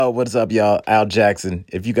Oh, what's up, y'all? Al Jackson.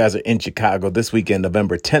 If you guys are in Chicago this weekend,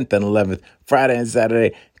 November 10th and 11th, Friday and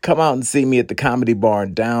Saturday, come out and see me at the Comedy Bar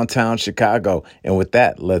in downtown Chicago. And with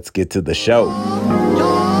that, let's get to the show.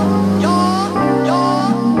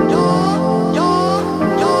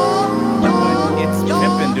 It's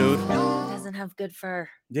pimping, dude. Doesn't have good fur.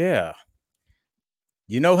 Yeah.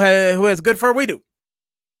 You know who has good fur? We do.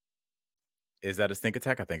 Is that a stink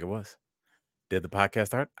attack? I think it was. Did the podcast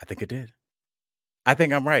start? I think it did. I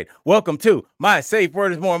think I'm right. Welcome to My Safe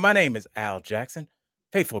Word is More. My name is Al Jackson,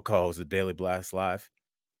 faithful co-host of Daily Blast Live,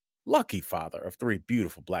 lucky father of 3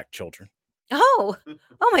 beautiful black children. Oh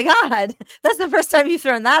my God. That's the first time you've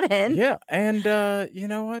thrown that in. Yeah, and you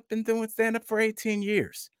know what? Been doing stand-up for 18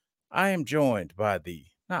 years. I am joined by the,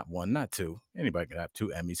 not 1, not 2. Anybody can have 2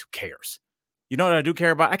 Emmys. Who cares? You know what I do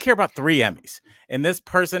care about? I care about 3 Emmys, and this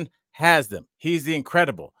person has them. He's the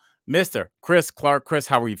incredible Mr. Chris Clark. Chris,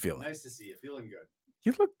 how are you feeling? Nice to see you. Feeling good.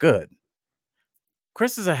 You look good.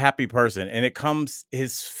 Chris is a happy person, and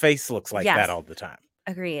his face looks like that all the time.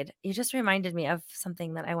 Agreed. You just reminded me of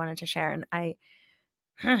something that I wanted to share, and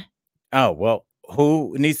Oh, well,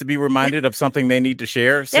 who needs to be reminded of something they need to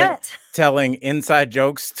share? Telling inside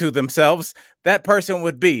jokes to themselves? That person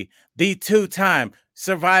would be the 2-time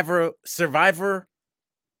Survivor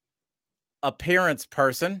appearance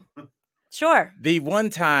person. Sure. The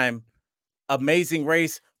 1-time Amazing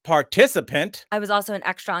Race participant. I was also an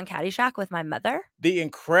extra on Caddyshack with my mother. The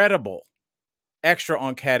incredible extra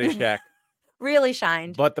on Caddyshack. Really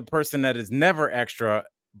shined. But the person that is never extra,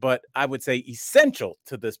 but I would say essential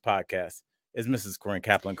to this podcast, is Mrs. Corinne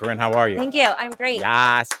Kaplan. Corinne, how are you? Thank you. I'm great.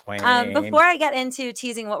 Yes, queen. Before I get into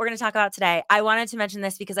teasing what we're going to talk about today, I wanted to mention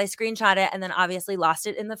this because I screenshot it and then obviously lost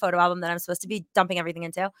it in the photo album that I'm supposed to be dumping everything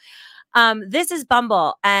into. This is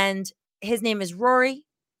Bumble, and his name is Rory.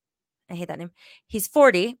 I hate that name. He's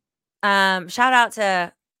 40. Shout out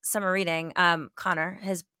to Summer Reading, Connor,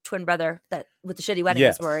 his twin brother that with the shitty wedding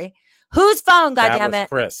is Rory. Whose phone, goddammit?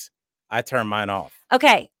 Chris. I turned mine off.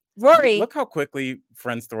 Okay, Rory. Look how quickly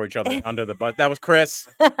friends throw each other under the bus. That was Chris.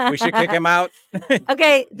 We should kick him out.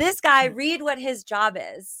 Okay, this guy, read what his job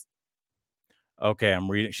is. Okay,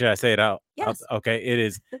 I'm reading. Should I say it out? Yes. Okay, it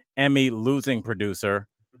is Emmy losing producer.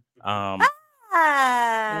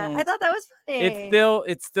 I thought that was funny.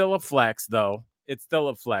 It's still a flex, though. It's still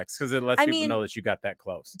a flex because it lets people know that you got that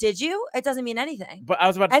close. Did you? It doesn't mean anything. But I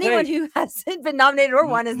was about to anyone say, who hasn't been nominated or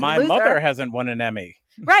won is my the loser. mother hasn't won an Emmy.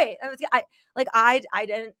 Right. I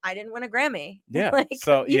didn't win a Grammy. Yeah.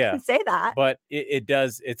 So you can say that. But it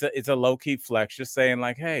does. It's a low key flex. Just saying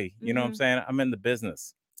like, hey, you know what I'm saying? I'm in the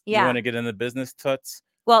business. Yeah. You want to get in the business, Toots?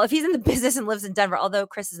 Well, if he's in the business and lives in Denver, although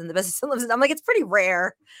Chris is in the business and lives in, I'm like, it's pretty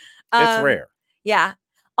rare. It's rare. Yeah.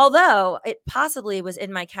 Although it possibly was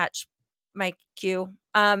in my queue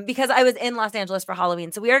because I was in Los Angeles for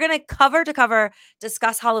Halloween. So we are going to cover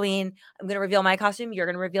discuss Halloween. I'm going to reveal my costume. You're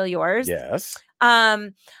going to reveal yours. Yes. I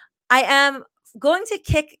am going to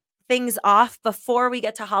kick things off before we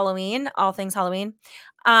get to Halloween, all things Halloween,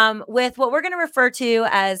 with what we're going to refer to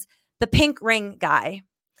as the pink ring guy.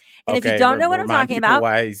 And if you don't know what I'm talking about,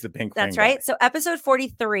 why he's the pink ring that's right. Guy. So episode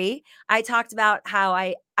 43, I talked about how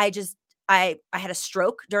I had a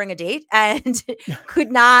stroke during a date and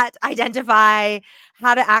could not identify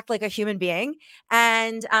how to act like a human being.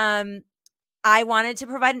 And I wanted to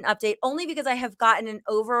provide an update only because I have gotten an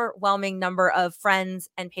overwhelming number of friends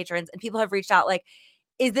and patrons, and people have reached out like,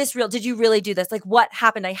 is this real? Did you really do this? Like, what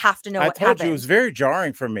happened? I have to know what happened. I told you it was very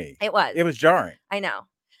jarring for me. It was. It was jarring. I know.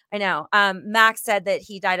 Max said that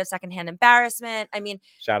he died of secondhand embarrassment. I mean,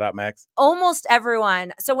 shout out Max. Almost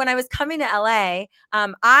everyone. So when I was coming to LA,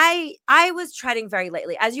 I was treading very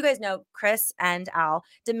lightly. As you guys know, Chris and Al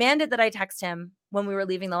demanded that I text him when we were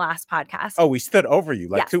leaving the last podcast. Oh, we stood over you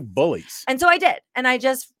like 2 bullies. And so I did. And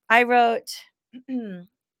I wrote,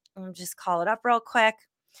 I'll just call it up real quick.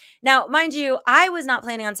 Now, mind you, I was not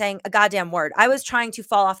planning on saying a goddamn word. I was trying to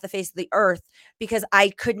fall off the face of the earth because I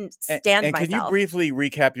couldn't stand myself. Can you briefly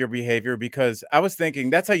recap your behavior? Because I was thinking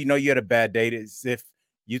that's how you know you had a bad date, is if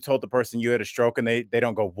you told the person you had a stroke and they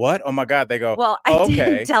don't go, what? Oh my God. They go, well, I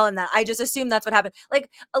didn't tell him that. I just assumed that's what happened. Like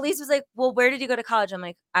Elise was like, well, where did you go to college? I'm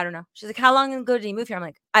like, I don't know. She's like, how long ago did you move here? I'm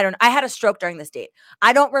like, I don't know. I had a stroke during this date.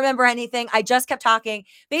 I don't remember anything. I just kept talking.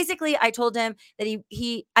 Basically, I told him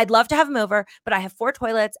that I'd love to have him over, but I have 4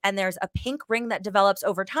 toilets and there's a pink ring that develops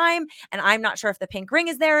over time. And I'm not sure if the pink ring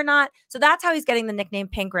is there or not. So that's how he's getting the nickname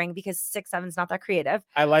Pink Ring, because 6'7" is not that creative.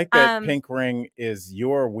 I like that Pink Ring is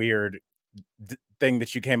your weird thing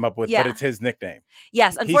that you came up with, but it's his nickname.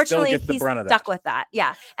 Yes, unfortunately, he's stuck with that.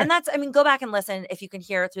 Yeah. And that's, I mean, go back and listen if you can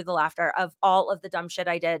hear through the laughter of all of the dumb shit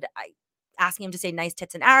I did. Asking him to say nice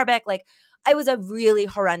tits in Arabic. Like, it was a really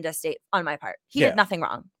horrendous date on my part. He Yeah. did nothing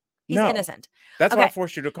wrong. He's No. innocent. That's why I Okay.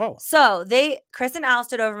 forced you to call him. So Chris and Al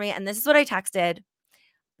stood over me, and this is what I texted.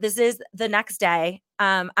 This is the next day.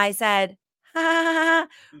 I said,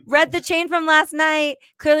 read the chain from last night.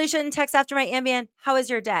 Clearly shouldn't text after my Ambien. How was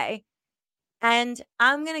your day? And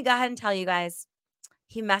I'm going to go ahead and tell you guys,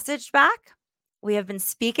 he messaged back. We have been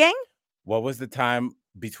speaking. What was the time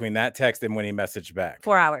between that text and when he messaged back?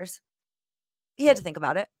 4 hours. He had to think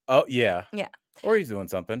about it. Oh, yeah. Yeah. Or he's doing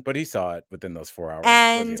something, but he saw it within those 4 hours. Was he a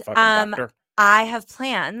And fucking doctor? I have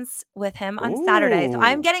plans with him on Saturday. So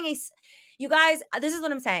I'm Ooh. getting you guys, this is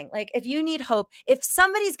what I'm saying. Like, if you need hope, if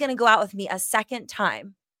somebody's going to go out with me a second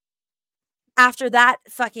time after that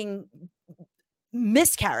fucking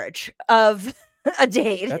miscarriage of a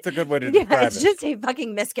date. That's a good way to Yeah, describe it's it. just a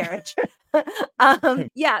fucking miscarriage.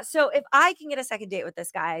 Yeah. So if I can get a second date with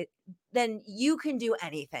this guy, then you can do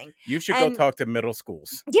anything. You should go and- talk to middle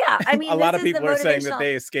schools. Yeah. I mean, A lot of this is the people are saying that motivational-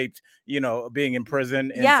 they escaped, being in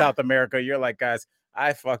prison in Yeah. South America. You're like, guys,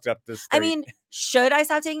 I fucked up this state. I mean, should I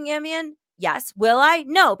stop taking Ambien? Yes. Will I?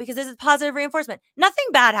 No, because this is positive reinforcement. Nothing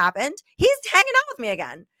bad happened. He's hanging out with me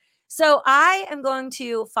again. So I am going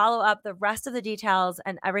to follow up the rest of the details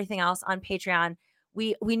and everything else on Patreon.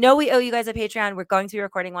 We know we owe you guys a Patreon. We're going to be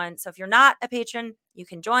recording one. So if you're not a patron, you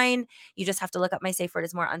can join. You just have to look up my safe word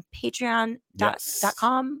is more on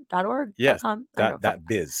patreon.com, .org. Yes. .com. I don't know. That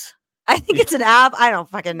biz. I think it's an app. I don't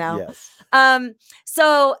fucking know. Yes.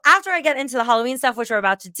 So after I get into the Halloween stuff, which we're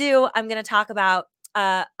about to do, I'm going to talk about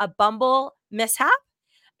a Bumble mishap.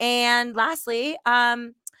 And lastly,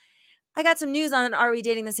 I got some news on Are We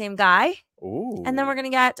Dating the Same Guy? Ooh. And then we're going to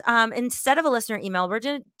get, instead of a listener email,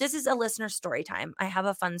 this is a listener story time. I have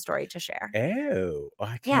a fun story to share. Oh,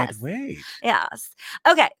 I can't Yes. wait. Yes.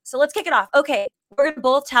 Okay. So let's kick it off. Okay. We're going to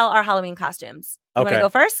both tell our Halloween costumes. You want to Okay. go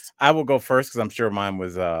first? I will go first because I'm sure mine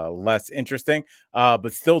was less interesting,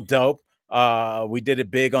 but still dope. We did it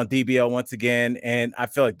big on DBL once again, and I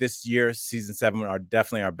feel like this year, season 7, are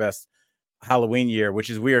definitely our best Halloween year, which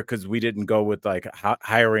is weird because we didn't go with like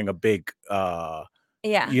hiring a big,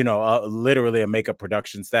 Yeah. literally a makeup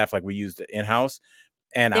production staff like we used in-house.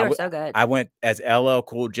 And They were so good. I went as LL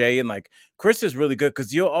Cool J, and like Chris is really good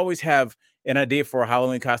because you'll always have an idea for a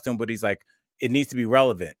Halloween costume, but he's like, it needs to be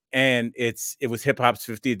relevant. And it was hip hop's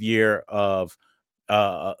 50th year of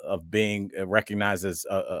being recognized as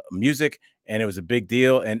music, and it was a big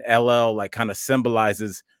deal. And LL like kind of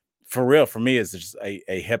symbolizes, for real, for me, as just a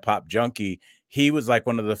hip hop junkie. He was like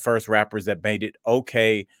one of the first rappers that made it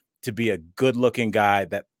okay to be a good looking guy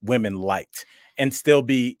that women liked and still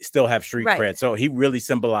have street Right. cred. So he really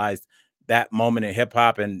symbolized that moment in hip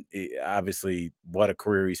hop, and obviously what a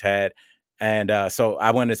career he's had. And so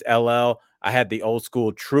I went as LL. I had the old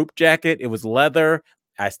school Troop jacket. It was leather.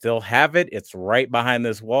 I still have it. It's right behind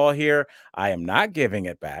this wall here. I am not giving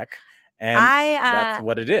it back. And that's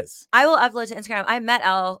what it is. I will upload to Instagram. I met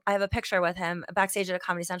L. I have a picture with him backstage at a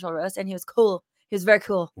Comedy Central roast, and he was cool. He was very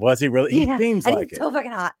cool. Was he really? Yeah. He seems And like he's it. so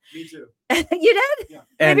fucking hot. Me too. You did? Yeah.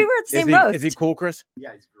 Maybe And we're at the is same he- roast. Is he cool, Chris?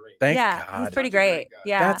 Yeah, he's great. Thank yeah, God. he's pretty He's a great great. guy.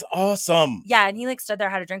 Yeah. That's awesome. Yeah, and he like stood there,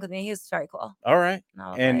 had a drink with me. He was very cool. All right.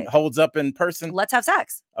 No, And right. holds up in person. Let's have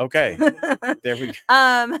sex. Okay. There we go.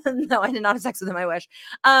 No, I did not have sex with him. I wish.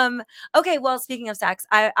 Okay. Well, speaking of sex,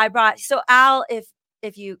 I brought, so Al,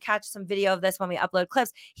 if you catch some video of this when we upload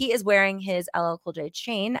clips, he is wearing his LL Cool J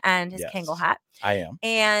chain and his Yes. Kangol hat. I am.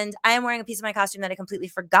 And I am wearing a piece of my costume that I completely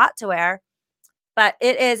forgot to wear, but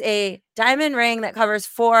it is a diamond ring that covers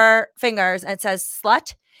 4 fingers and it says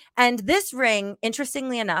slut. And this ring,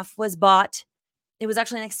 interestingly enough, was bought. It was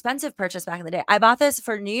actually an expensive purchase back in the day. I bought this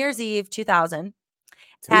for New Year's Eve 2000.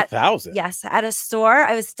 At- 2000. Yes, at a store.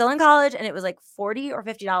 I was still in college and it was like $40 or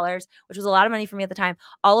 $50, which was a lot of money for me at the time.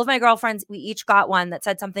 All of my girlfriends, we each got one that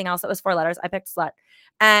said something else that was 4 letters. I picked slut.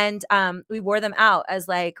 And we wore them out as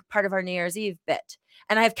like part of our New Year's Eve bit.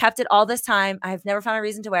 And I've kept it all this time. I've never found a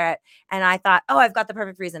reason to wear it. And I thought, oh, I've got the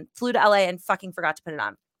perfect reason. Flew to LA and fucking forgot to put it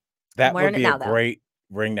on. That wearing would it be now, a though. great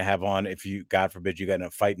ring to have on if you, God forbid, you got in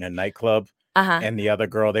a fight in a nightclub Uh-huh. and the other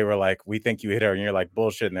girl, they were like, we think you hit her. And you're like,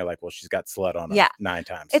 bullshit. And they're like, well, she's got slut on her Yeah. 9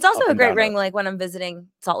 times. It's also up a and great down ring her. like when I'm visiting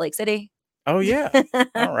Salt Lake City. Oh, yeah.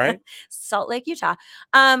 All right. Salt Lake, Utah.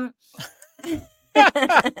 I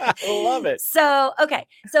love it. So, okay.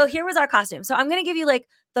 So here was our costume. So I'm going to give you like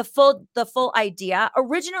the full idea.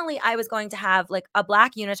 Originally, I was going to have like a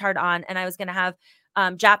black unitard on and I was going to have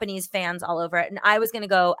Japanese fans all over it. And I was going to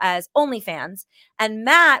go as OnlyFans. And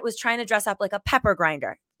Matt was trying to dress up like a pepper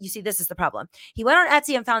grinder. you see, this is the problem. He went on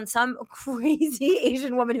Etsy and found some crazy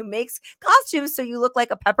Asian woman who makes costumes so you look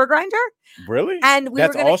like a pepper grinder. Really? And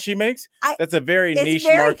That's all she makes? That's a very niche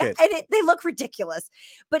market. And they look ridiculous.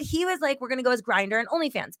 But he was like, we're going to go as Grinder and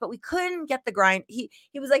OnlyFans. But we couldn't get the grind. He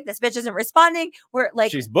was like, this bitch isn't responding. We're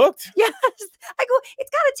like, she's booked? Yes. I go, it's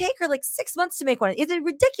got to take her like 6 months to make one. It's a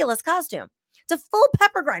ridiculous costume. It's a full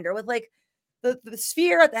pepper grinder with like the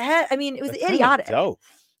sphere at the head. I mean, it was idiotic. Dope.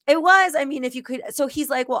 It was. I mean, if you could. So he's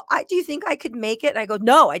like, well, do you think I could make it? And I go,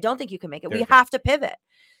 no, I don't think you can make it. We have to pivot.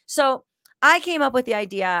 So I came up with the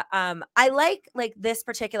idea. I like this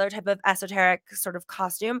particular type of esoteric sort of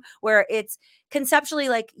costume where it's conceptually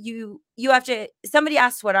like you have to, somebody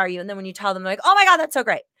asks, what are you? And then when you tell them, they're like, oh my God, that's so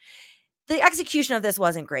great. The execution of this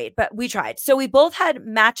wasn't great, but we tried. So we both had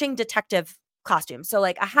matching detective costumes. So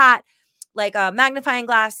like a hat, like a magnifying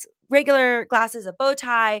glass, regular glasses, a bow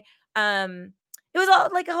tie. It was all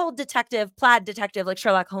like a whole plaid detective, like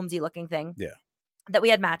Sherlock Holmesy looking thing. Yeah. That we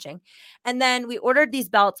had matching. And then we ordered these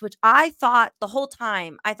belts, which I thought the whole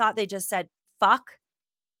time, I thought they just said, fuck.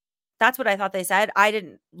 That's what I thought they said. I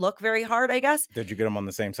didn't look very hard, I guess. Did you get them on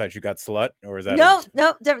the same site you got Slut? Or is that? No,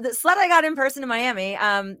 the Slut I got in person in Miami.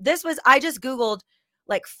 I just Googled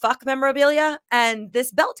like fuck memorabilia and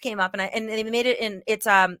this belt came up and they made it in, it's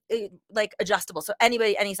like adjustable. So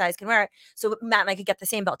anybody, any size can wear it. So Matt and I could get the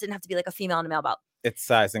same belt. Didn't have to be like a female and a male belt. It's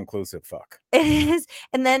size inclusive, fuck. It is.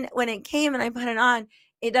 And then when it came and I put it on,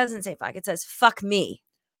 it doesn't say fuck. It says fuck me.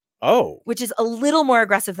 Oh. Which is a little more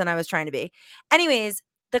aggressive than I was trying to be. Anyways,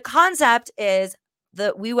 the concept is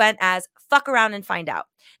that we went as fuck around and find out.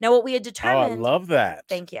 Now, what we had determined. Oh, I love that.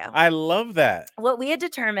 Thank you. I love that. What we had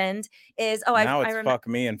determined is, now I remember. Fuck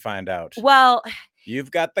me and find out. Well,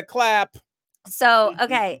 you've got the clap. So,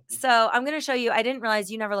 okay. So I'm going to show you. I didn't realize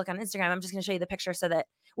you never look on Instagram. I'm just going to show you the picture so that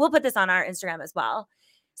we'll put this on our Instagram as well.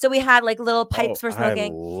 So we had like little pipes for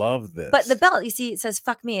smoking. I love this. But the belt, you see, it says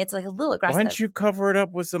fuck me. It's like a little aggressive. Why didn't you cover it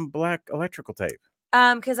up with some black electrical tape?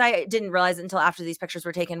 Because I didn't realize it until after these pictures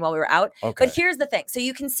were taken while we were out. Okay. But here's the thing. So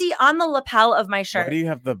you can see on the lapel of my shirt. Why do you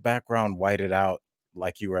have the background whited out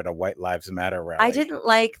like you were at a White Lives Matter rally? I didn't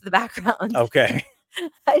like the background. Okay.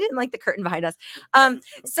 I didn't like the curtain behind us.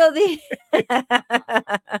 So the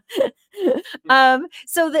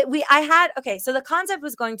so the concept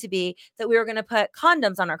was going to be that we were going to put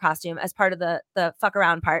condoms on our costume as part of the fuck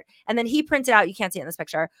around part. And then he printed out, you can't see it in this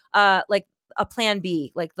picture, like a plan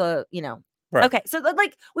B, like the, you know. Right. Okay. So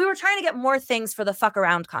like we were trying to get more things for the fuck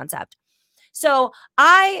around concept. So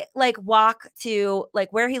I like walk to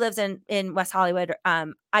like where he lives in West Hollywood. I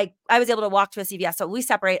was able to walk to a CVS. So we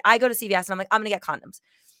separate. I go to CVS and I'm like, I'm going to get condoms.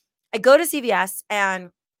 I go to CVS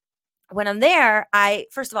and when I'm there,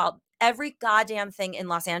 first of all, every goddamn thing in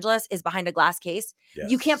Los Angeles is behind a glass case.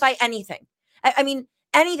 Yes. You can't buy anything. I mean,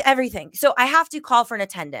 everything. So I have to call for an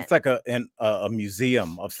attendant. It's like a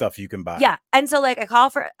museum of stuff you can buy. Yeah. And so like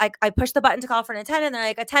I push the button to call for an attendant. They're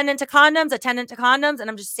like, attendant to condoms. And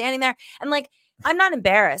I'm just standing there and like, I'm not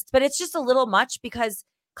embarrassed, but it's just a little much because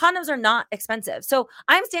condoms are not expensive. So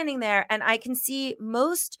I'm standing there and I can see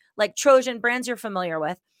most like Trojan brands you're familiar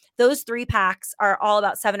with. Those 3 packs are all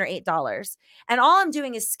about $7 or $8. And all I'm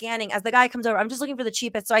doing is scanning as the guy comes over. I'm just looking for the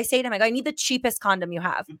cheapest. So I say to him, I go, I need the cheapest condom you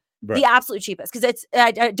have. Right. The absolute cheapest. Because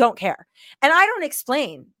I don't care. And I don't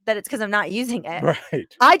explain that it's because I'm not using it.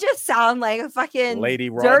 Right. I just sound like a fucking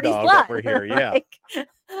Lady Raw dirty Dog slut. Over here. Yeah. Like,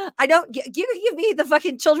 I don't you give me the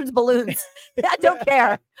fucking children's balloons. I don't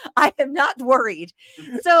care. I am not worried.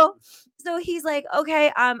 So he's like,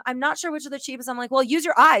 okay, I'm not sure which are the cheapest. I'm like, well, use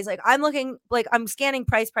your eyes. Like I'm looking, like I'm scanning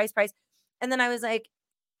price. And then I was like,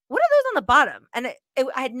 what are those on the bottom? And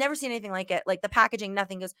I had never seen anything like it. Like the packaging,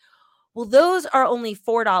 nothing. Goes, well, those are only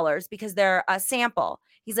 $4 because they're a sample.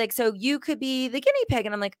 He's like, so you could be the guinea pig.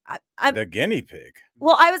 And I'm like, I'm the guinea pig.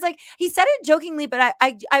 Well, I was like, he said it jokingly, but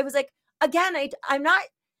I was like, again, I'm not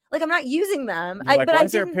using them. Why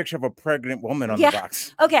is there a picture of a pregnant woman on the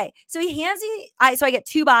box? Okay. So he hands me, so I get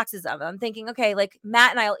 2 boxes of them. I'm thinking, okay, like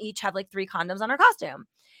Matt and I'll each have like 3 condoms on our costume.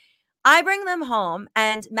 I bring them home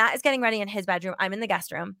and Matt is getting ready in his bedroom. I'm in the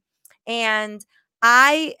guest room and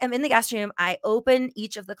I am in the guest room. I open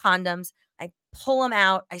each of the condoms. I pull them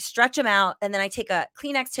out. I stretch them out. And then I take a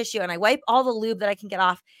Kleenex tissue and I wipe all the lube that I can get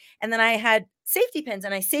off. And then I had safety pins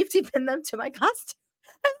and I safety pin them to my costume.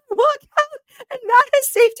 And I walk out and Matt has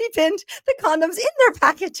safety pinned the condoms in their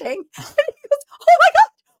packaging. And he goes, oh my God,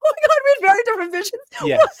 we had very different visions.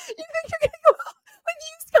 Yes. What, you think you're going to go out with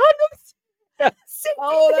used condoms? Safety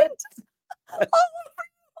pinned all over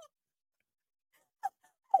you.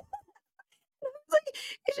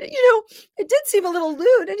 Like, you know, it did seem a little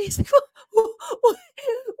lewd. And he's like, well,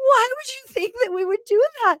 why would you think that we would do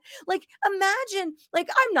that. Like, imagine, like,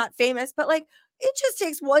 I'm not famous, but like, it just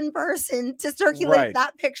takes one person to circulate Right.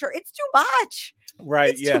 that picture. It's too much.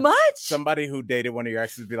 Right. It's Yeah. too much. Somebody who dated one of your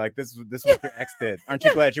exes be like, this is what your ex did. Aren't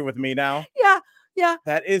you glad you're with me now? Yeah. Yeah.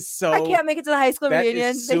 That is so. I can't make it to the high school that reunion.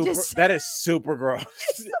 is They super. just That is super gross.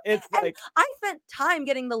 It's and like I spent time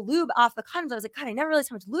getting the lube off the condoms. I was like, God, I never realized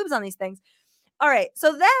how much lube's on these things. All right.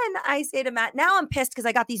 So then I say to Matt, now I'm pissed because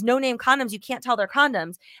I got these no-name condoms. You can't tell they're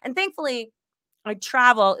condoms. And thankfully, I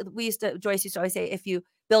travel. Joyce used to always say, if you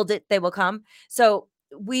build it, they will come. So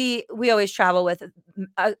we always travel with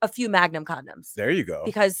a few Magnum condoms there you go.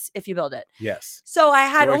 because if you build it. Yes. So I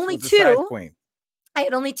had Joyce only was the size two. queen. I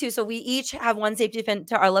had only two. So we each have one safety pin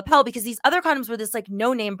to our lapel because these other condoms were this like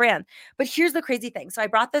no name brand. But here's the crazy thing. So I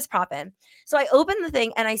brought this prop in. So I open the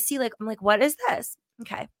thing and I see I'm like, what is this?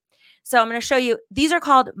 Okay. So I'm going to show you. These are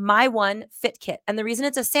called My One Fit Kit. And the reason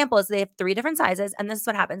it's a sample is they have 3 different sizes. And this is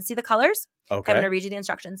what happens. See the colors? Okay. I'm going to read you the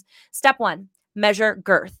instructions. Step 1, measure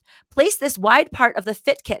girth. Place this wide part of the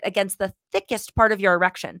fit kit against the thickest part of your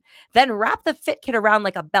erection. Then wrap the fit kit around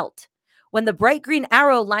like a belt. When the bright green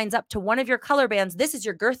arrow lines up to one of your color bands, this is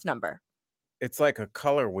your girth number. It's like a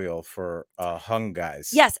color wheel for hung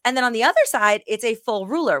guys. Yes. And then on the other side, it's a full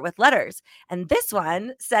ruler with letters. And this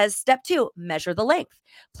one says step 2, measure the length.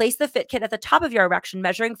 Place the fit kit at the top of your erection,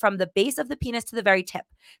 measuring from the base of the penis to the very tip.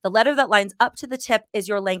 The letter that lines up to the tip is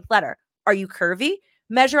your length letter. Are you curvy?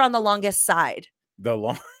 Measure on the longest side. The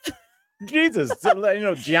long. Jesus,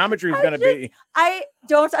 geometry is going to be. I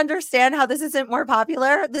don't understand how this isn't more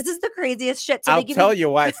popular. This is the craziest shit. So I'll tell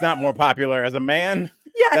you why it's not more popular. As a man,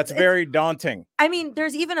 yeah, that's very daunting. I mean,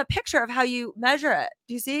 there's even a picture of how you measure it.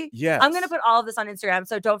 Do you see? Yes. I'm going to put all of this on Instagram,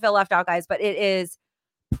 so don't feel left out, guys, but it is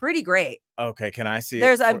pretty great. Okay, can I see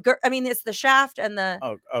There's it? it's the shaft and the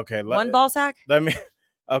Oh, okay. one ball sack. Let me.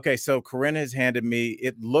 Okay, so Corinne has handed me.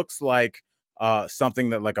 It looks like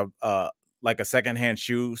something that like a secondhand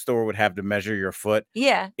shoe store would have to measure your foot.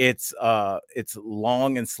 Yeah. It's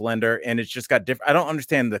long and slender, and it's just got different. I don't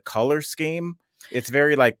understand the color scheme. It's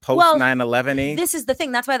very like post 9/11-y. This is the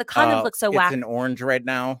thing. That's why the condoms look so whack. It's in orange right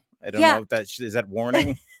now. I don't know if is that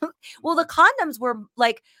warning. Well, the condoms were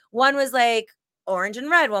like, one was like orange and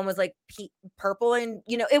red, one was like purple, and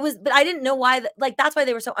it was, but I didn't know why. That's why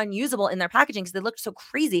they were so unusable in their packaging, because they looked so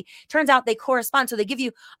crazy. Turns out they correspond, so they give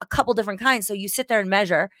you a couple different kinds. So you sit there and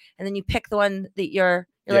measure, and then you pick the one that you're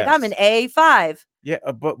like, I'm an A5. Yeah,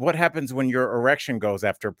 but what happens when your erection goes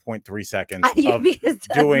after 0.3 seconds of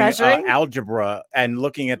doing algebra and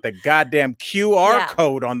looking at the goddamn QR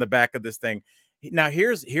code on the back of this thing? Now,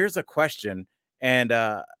 here's a question, and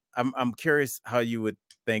I'm curious how you would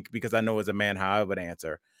think, because I know as a man how I would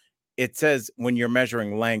answer. It says when you're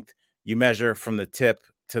measuring length, you measure from the tip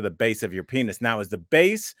to the base of your penis. Now, is the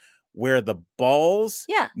base where the balls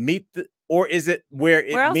meet or is it where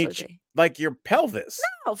it meets like your pelvis?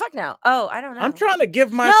 No, fuck no. Oh, I don't know. I'm trying to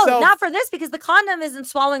give myself. No, not for this, because the condom isn't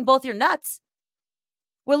swallowing both your nuts.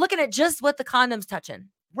 We're looking at just what the condom's touching.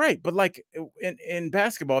 Right, but like in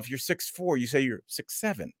basketball, if you're 6'4", you say you're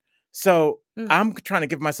 6'7". So I'm trying to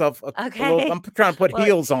give myself a little, I'm trying to put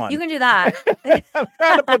heels on. You can do that. I'm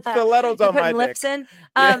trying to put stilettos on my lips in.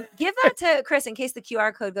 Give that to Chris in case the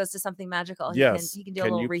QR code goes to something magical. Yes. He can do a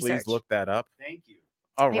little research. Please look that up? Thank you.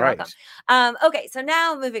 All right. Okay, so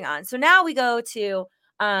now moving on. So now we go to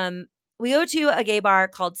a gay bar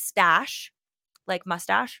called Stash, like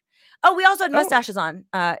mustache. Oh, we also had mustaches on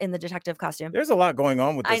in the detective costume. There's a lot going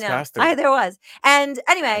on with this costume. There was. And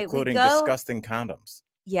anyway, including disgusting condoms.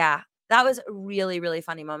 Yeah, that was a really, really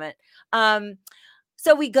funny moment.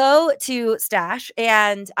 So we go to Stash,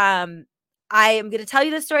 and I am going to tell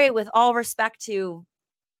you the story with all respect to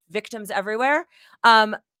victims everywhere.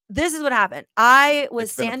 This is what happened. I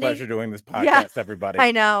was standing. It's been a pleasure doing this podcast, everybody.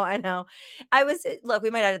 I know. Look,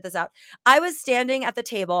 we might edit this out. I was standing at the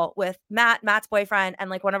table with Matt's boyfriend,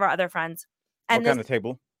 and like one of our other friends. And what kind of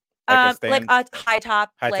table? Like a high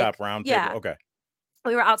top. Top round table. Okay.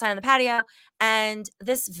 We were outside on the patio, and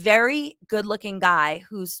this very good looking guy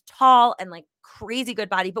who's tall and like crazy good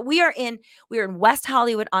body, but we are in West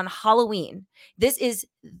Hollywood on Halloween. This is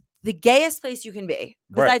the gayest place you can be,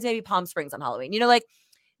 besides maybe Palm Springs on Halloween.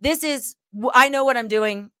 This is, I know what I'm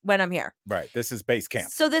doing when I'm here. Right. This is base camp.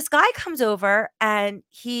 So this guy comes over, and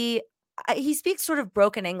he speaks sort of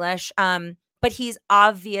broken English, but he's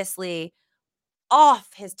obviously off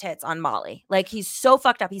his tits on Molly. Like, he's so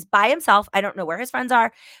fucked up. He's by himself. I don't know where his friends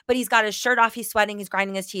are, but he's got his shirt off. He's sweating. He's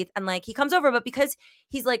grinding his teeth. And like, he comes over, but because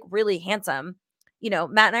he's like really handsome, Matt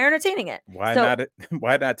and I are entertaining it. Why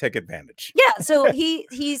not take advantage? Yeah. So he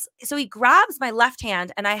grabs my left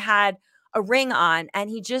hand, and I had a ring on, and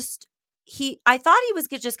he just I thought he was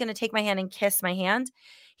just going to take my hand and kiss my hand.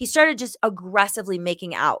 He started just aggressively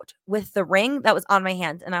making out with the ring that was on my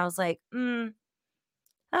hand. And I was like, that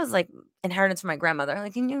was like inheritance from my grandmother.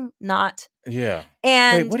 Like, can you not? Yeah. Wait,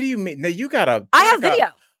 And what do you mean? Now you gotta I have back up.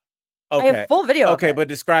 video. I Okay. have full video. Okay, of it. but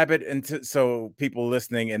describe it so people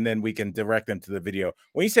listening, and then we can direct them to the video.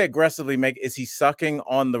 When you say aggressively make, is he sucking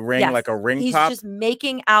on the ring like a ring He's pop? just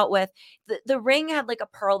making out with the ring had like a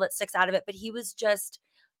pearl that sticks out of it, but he was just.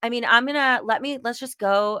 I mean, let's just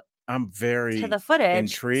go I'm very to the footage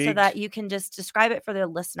intrigued so that you can just describe it for the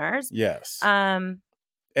listeners. Yes.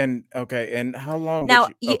 And okay, and how long? now,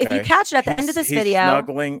 would you, if you catch it at the end of this he's video,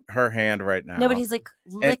 snuggling her hand right now. no, but he's like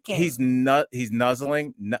licking. And he's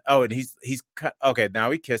nuzzling. Oh, and he's cut. Okay, now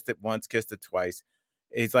he kissed it once, kissed it twice.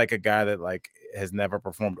 He's like a guy that like has never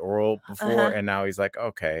performed oral before, and now he's like,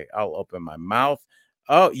 okay, I'll open my mouth.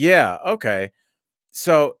 Oh yeah, okay.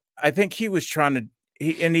 So I think he was trying to.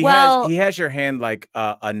 He has your hand like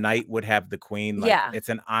a knight would have the queen. Like, yeah, it's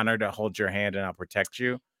an honor to hold your hand, and I'll protect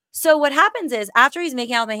you. So what happens is after he's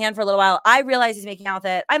making out with my hand for a little while, I realize he's making out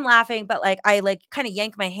with it. I'm laughing, but like I like kind of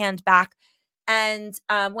yank my hand back. And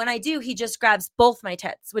when I do, he just grabs both my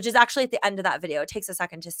tits, which is actually at the end of that video. It takes a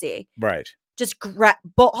second to see. Right. Just grab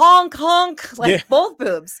honk, like both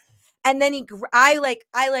boobs. And then I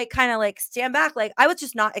kind of like stand back. Like I was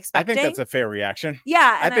just not expecting. I think that's a fair reaction.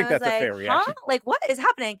 Yeah. I think that's a fair reaction. Huh? Like what is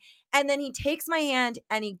happening? And then he takes my hand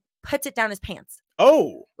and he puts it down his pants.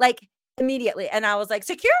 Oh. Like immediately. And I was like,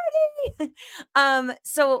 security.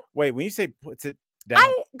 So wait, when you say puts it down,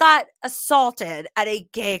 I got assaulted at a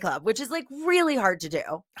gay club, which is like really hard to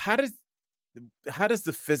do. How does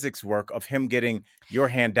the physics work of him getting your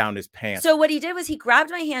hand down his pants? So what he did was he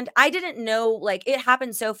grabbed my hand. I didn't know, like it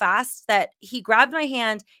happened so fast that he grabbed my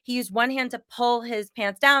hand. He used one hand to pull his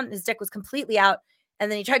pants down. His dick was completely out.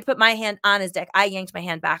 And then he tried to put my hand on his dick. I yanked my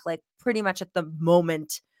hand back like pretty much at the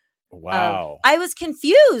moment. Wow. I was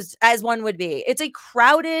confused, as one would be. It's a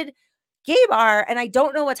crowded gay bar and I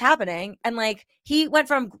don't know what's happening. And like he went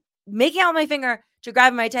from making out my finger to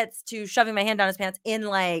grabbing my tits to shoving my hand down his pants in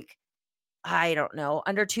like, I don't know,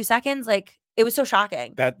 under 2 seconds. Like it was so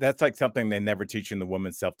shocking. That's like something they never teach you in the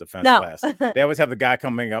women's self-defense class. They always have the guy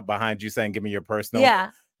coming up behind you saying, give me your personal.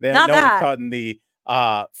 Yeah. Not no that. One's taught in the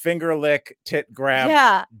finger lick, tit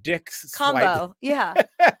grab, dick combo. Swipe. Yeah.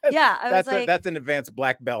 Yeah. That's an advanced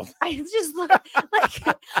black belt. I just look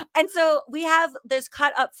like, and so there's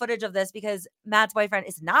cut up footage of this because Matt's boyfriend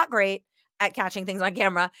is not great at catching things on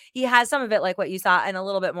camera. He has some of it like what you saw and a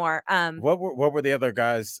little bit more. What were the other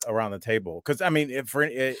guys around the table? Because I mean,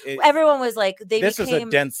 everyone was like, this was a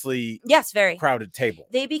densely very crowded table.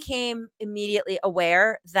 They became immediately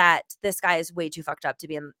aware that this guy is way too fucked up to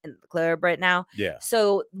be in the club right now. Yeah.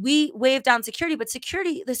 So we waved down security, but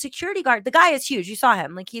the security guard, the guy is huge. You saw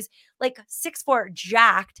him, like he's like 6'4",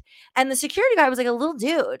 jacked, and the security guy was like a little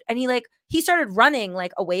dude, and he started running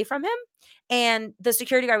like away from him. And the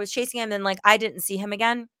security guard was chasing him, and like I didn't see him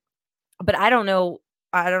again. But I don't know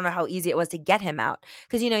how easy it was to get him out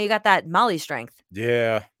because you got that Molly strength.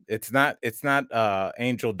 Yeah, it's not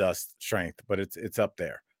angel dust strength, but it's up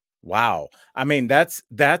there. Wow. I mean, that's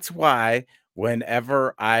why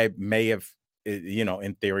whenever I may have,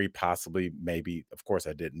 in theory, possibly, maybe, of course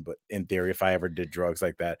I didn't, but in theory, if I ever did drugs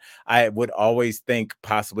like that, I would always think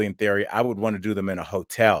possibly in theory I would want to do them in a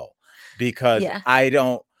hotel because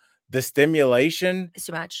the stimulation is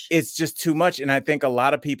too much. It's just too much. And I think a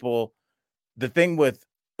lot of people, the thing with,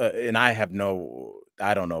 and I don't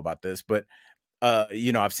know about this, but,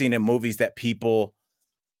 I've seen in movies that people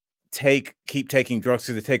keep taking drugs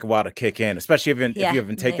because they take a while to kick in, especially if you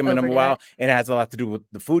haven't taken them in a while. And it has a lot to do with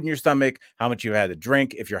the food in your stomach, how much you had to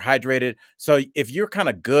drink, if you're hydrated. So if you're kind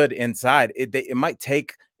of good inside, it might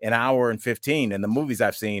take an hour and 15 in the movies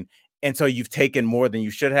I've seen. And so you've taken more than you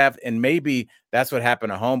should have. And maybe that's what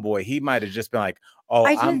happened to Homeboy. He might have just been like,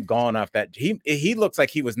 I'm gone off that. He looks like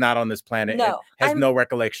he was not on this planet. No, and has no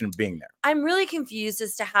recollection of being there. I'm really confused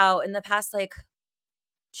as to how in the past, like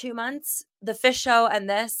 2 months, the Fish Show and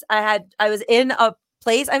this, I was in a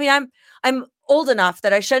place. I mean, I'm old enough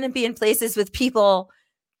that I shouldn't be in places with people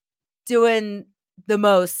doing the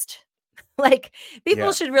most. Like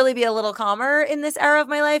people should really be a little calmer in this era of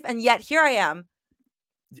my life. And yet here I am.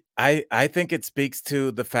 I think it speaks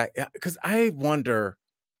to the fact, because I wonder,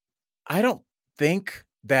 I don't think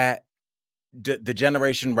that the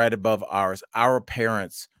generation right above ours, our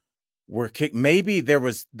parents were kicked. Maybe there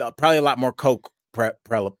was probably a lot more coke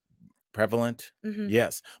prevalent. Mm-hmm.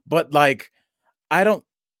 Yes. But like, I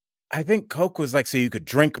think coke was like, so you could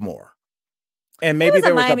drink more. And maybe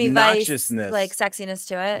there was obnoxiousness, Vice, like sexiness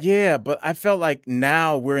to it. Yeah. But I felt like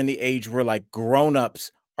now we're in the age where like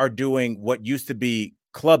grown-ups are doing what used to be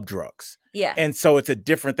club drugs. Yeah. And so it's a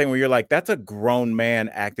different thing where you're like, that's a grown man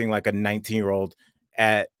acting like a 19-year-old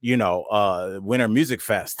at, Winter Music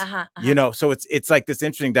Fest. So it's like this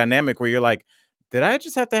interesting dynamic where you're like, did I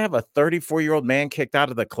just have to have a 34-year-old man kicked out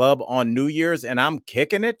of the club on New Year's and I'm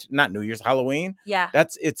kicking it? Not New Year's, Halloween. Yeah.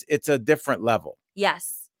 It's a different level.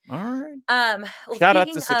 Yes. All right. Well, Shout out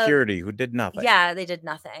speaking to security who did nothing. Yeah, they did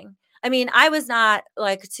nothing. I mean, I was not,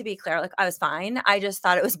 like, to be clear, like, I was fine. I just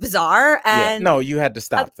thought it was bizarre. And no, you had to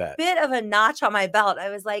stop a that. bit of a notch on my belt. I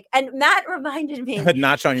was like, and Matt reminded me. A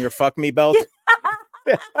notch on your fuck me belt.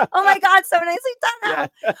 Oh my God, so nicely done.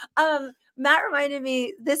 Yeah. Matt reminded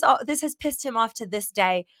me, this has pissed him off to this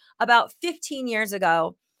day. About 15 years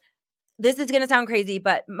ago, this is going to sound crazy,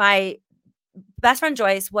 but my best friend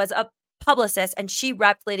Joyce was a publicist and she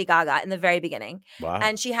repped Lady Gaga in the very beginning. Wow.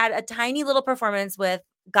 And she had a tiny little performance with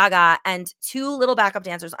Gaga and 2 little backup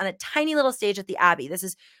dancers on a tiny little stage at the Abbey. This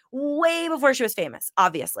is way before she was famous,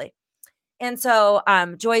 obviously. And so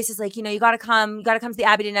Joyce is like, you got to come to the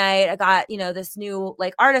Abbey tonight. I got, this new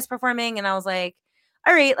like artist performing. And I was like,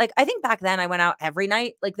 all right. Like, I think back then I went out every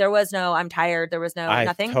night. Like there was no, I'm tired. There was no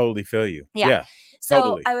nothing. I totally feel you. Yeah. So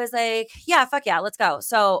totally. I was like, yeah, fuck yeah, let's go.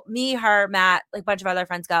 So me, her, Matt, like a bunch of other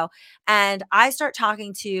friends go. And I start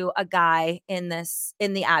talking to a guy in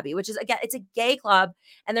the Abbey, which is, again, it's a gay club.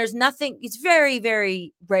 And there's nothing, it's very,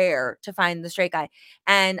 very rare to find the straight guy.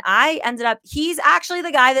 And I ended up, he's actually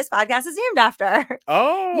the guy this podcast is named after.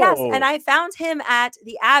 Oh. Yes. And I found him at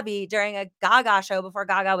the Abbey during a Gaga show before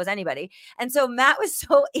Gaga was anybody. And so Matt was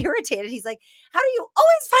so irritated. He's like, how do you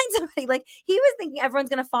always find somebody? Like he was thinking everyone's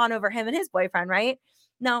going to fawn over him and his boyfriend, right?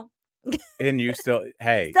 No. And you still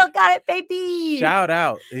got it, baby. Shout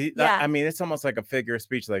out. Yeah. I mean, it's almost like a figure of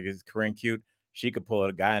speech. Like, is Corinne cute? She could pull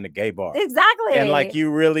a guy in a gay bar. Exactly. And like you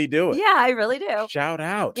really do it. Yeah, I really do. Shout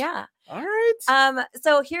out. Yeah. All right.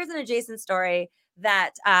 So here's an adjacent story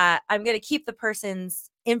that I'm going to keep the person's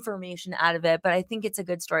information out of it, but I think it's a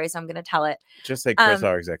good story, so I'm going to tell it. Just say Chris,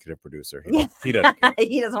 our executive producer. He doesn't care.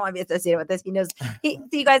 He doesn't want to be associated with this. He knows.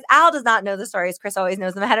 You guys, Al does not know the stories. Chris always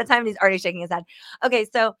knows them ahead of time, and he's already shaking his head. Okay,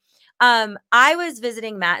 so I was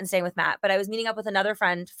visiting Matt and staying with Matt, but I was meeting up with another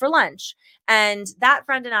friend for lunch, and that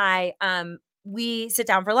friend and I, we sit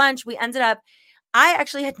down for lunch. We ended up. I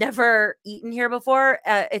actually had never eaten here before.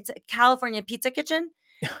 It's a California Pizza Kitchen.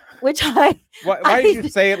 Which why did you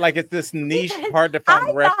say it like it's this niche, hard to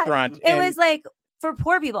find restaurant? It was like for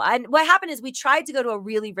poor people. And what happened is we tried to go to a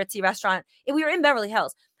really ritzy restaurant. We were in Beverly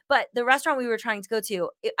Hills, but the restaurant we were trying to go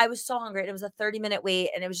to, I was so hungry. And it was a 30-minute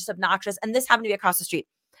wait and it was just obnoxious. And this happened to be across the street.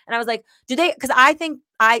 And I was like, because I think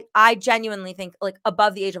I genuinely think like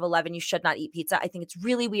above the age of 11, you should not eat pizza. I think it's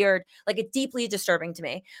really weird. Like it's deeply disturbing to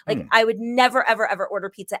me. Like I would never, ever, ever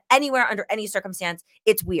order pizza anywhere under any circumstance.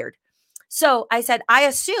 It's weird. So I said, I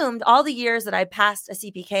assumed all the years that I passed a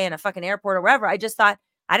CPK in a fucking airport or wherever, I just thought,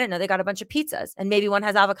 I didn't know they got a bunch of pizzas and maybe one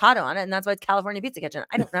has avocado on it. And that's why it's California Pizza Kitchen.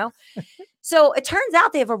 I don't know. So it turns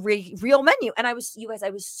out they have a real menu. And I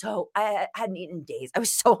hadn't eaten in days. I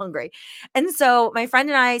was so hungry. And so my friend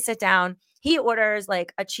and I sit down. He orders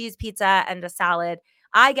like a cheese pizza and a salad.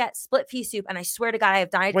 I get split pea soup. And I swear to God, I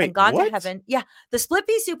have died and gone to heaven. Yeah. The split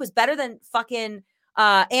pea soup was better than fucking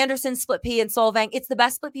Anderson split pea and Solvang. It's the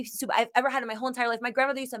best split pea soup I've ever had in my whole entire life. My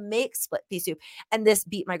grandmother used to make split pea soup, and this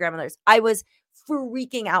beat my grandmother's. I was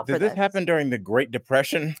freaking out. Did this happen during the Great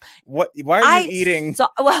Depression? Why are you eating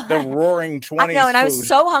the roaring 20s? I know, and food? I was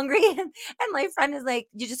so hungry. And my friend is like,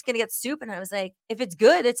 "You're just gonna get soup," and I was like, "If it's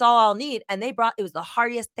good, it's all I'll need." And they brought it was the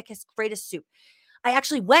heartiest, thickest, greatest soup. I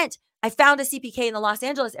actually went. I found a CPK in the Los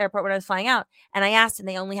Angeles airport when I was flying out, and I asked, and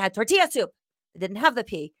they only had tortilla soup. They didn't have the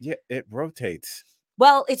pea. Yeah, it rotates.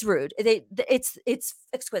 Well, it's rude. It's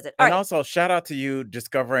exquisite. And also, shout out to you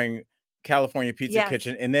discovering California Pizza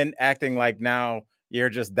Kitchen and then acting like now you're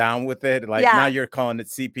just down with it. Like now you're calling it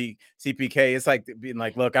CPK. It's like being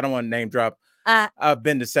like, look, I don't want to name drop. I've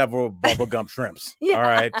been to several Bubblegum Shrimps. All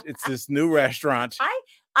right. It's this new restaurant.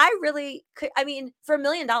 I really could. I mean, for $1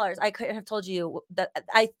 million, I couldn't have told you that.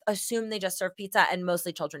 I assume they just serve pizza and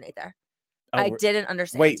mostly children ate there. I didn't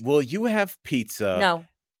understand. Wait, will you have pizza?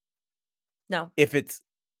 No. If it's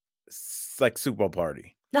like Super Bowl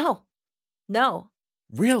party? No.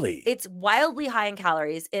 Really? It's wildly high in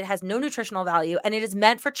calories. It has no nutritional value, and it is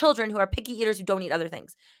meant for children who are picky eaters who don't eat other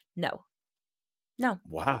things. No.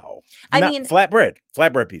 Wow. I mean, flatbread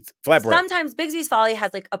pizza. Sometimes Bigsby's Folly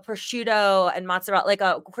has like a prosciutto and mozzarella, like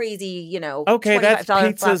a crazy, Okay, that's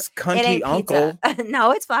pizza's cunty uncle.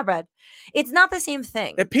 No, it's flatbread. It's not the same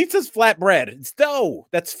thing. The pizza's flatbread. It's dough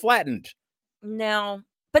that's flattened. No.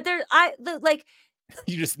 But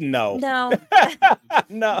You just no. No,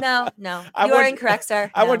 No. no. I You are want you- incorrect,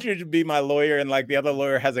 sir. I No. want you to be my lawyer, and like the other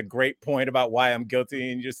lawyer has a great point about why I'm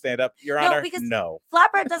guilty, and you just stand up, Your No, Honor. because No.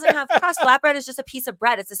 Flatbread doesn't have crust. Flatbread is just a piece of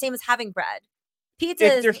bread. It's the same as having bread. Pizza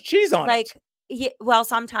If is there's cheese on like, it, well,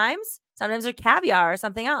 sometimes there's caviar or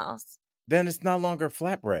something else. then it's no longer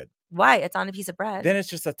flatbread. Why? It's on a piece of bread. Then it's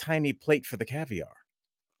just a tiny plate for the caviar.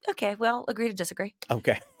 Okay, well, agree to disagree.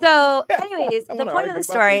 Okay. So, anyways, I the wanna point argue of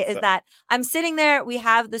the about story is pizza. that I'm sitting there. We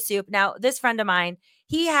have the soup. Now, this friend of mine,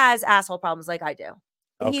 he has asshole problems like I do.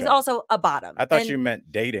 He's Okay. also a bottom. I thought And you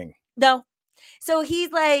meant dating. no. So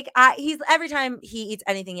he's like, he's every time he eats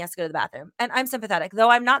anything, he has to go to the bathroom. And I'm sympathetic, though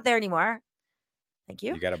I'm not there anymore. Thank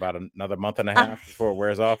you. You got about another month and a half before it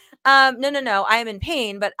wears off. No. I am in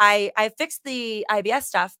pain, but I fixed the IBS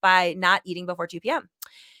stuff by not eating before 2 p.m.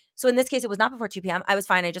 So in this case, it was not before 2 p.m. I was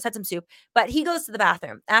fine. I just had some soup. But he goes to the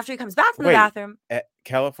bathroom. After he comes back from Wait. the bathroom. At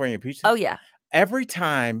California Pizza? Oh, yeah. Every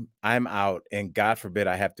time I'm out and God forbid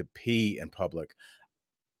I have to pee in public,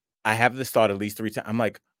 I have this thought at least 3 times. I'm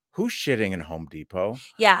like, who's shitting in Home Depot?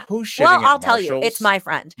 Yeah. Who's shitting Well, at I'll tell you, it's Marshall's? my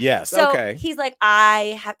friend. Yes. So Okay. he's like,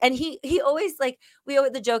 I have, and he always like,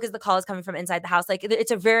 the joke is the call is coming from inside the house. Like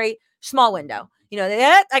it's a very small window. You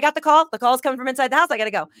know, I got the call. The call's coming from inside the house. I got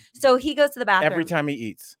to go. So he goes to the bathroom. Every time he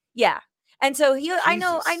eats. Yeah. And so I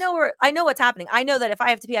know Jesus. what's happening. I know that if I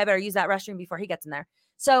have to pee, I better use that restroom before he gets in there.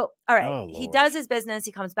 So, all right, Oh, he Lord. does his business.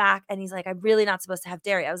 He comes back and he's like, I'm really not supposed to have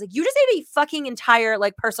dairy. I was like, you just ate a fucking entire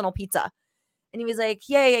like personal pizza. And he was like,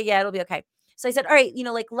 yeah, it'll be okay. So I said, all right,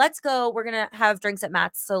 like, let's go. We're going to have drinks at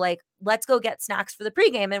Matt's. So like, let's go get snacks for the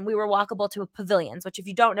pregame. And we were walkable to Pavilions, which if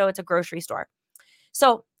you don't know, it's a grocery store.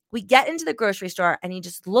 So we get into the grocery store and he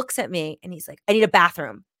just looks at me and he's like, I need a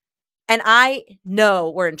bathroom. And I know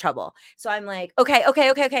we're in trouble. So I'm like, okay.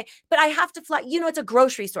 But I have to flag, it's a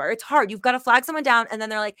grocery store. It's hard. You've got to flag someone down. And then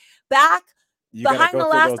they're like, back You gotta behind go the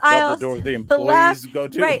through last those double aisle. doors the the employees left, go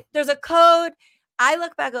to. right. There's a code. I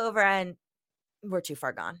look back over and we're too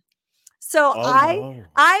far gone. So Oh, no.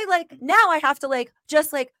 I like, now I have to like,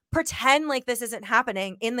 just like pretend like this isn't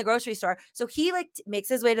happening in the grocery store. So he like makes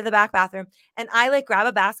his way to the back bathroom and I like grab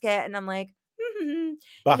a basket and I'm like,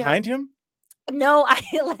 Behind him? no, I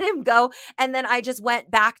let him go. And then I just went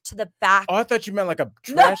back to the back. Oh, I thought you meant like a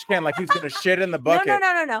trash can, like he's gonna shit in the bucket.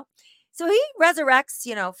 No. So he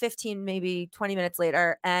resurrects, 15, maybe 20 minutes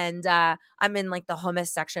later. And I'm in like the hummus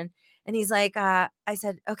section. And he's like, I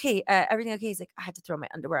said, okay, everything okay? He's like, I had to throw my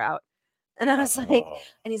underwear out. And I was like, Oh.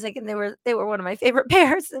 and he's like, and they were one of my favorite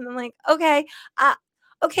pairs. And I'm like, okay,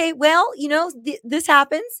 well, this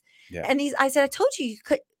happens. Yeah. And I said, I told you,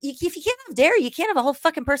 if you can't have dairy, you can't have a whole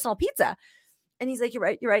fucking personal pizza. And he's like, you're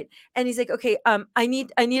right. And he's like, okay, I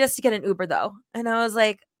need us to get an Uber though. And I was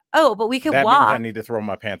like, oh, but we could That walk. means I need to throw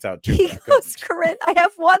my pants out too. He but I goes, couldn't. Corinne, I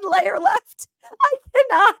have one layer left. I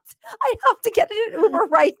cannot. I have to get an Uber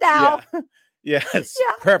right now. Yeah. Yes.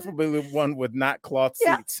 Yeah. Preferably one with not cloth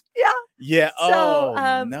Yeah. seats. Yeah. Yeah. So,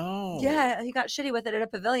 Oh no. Yeah, he got shitty with it at a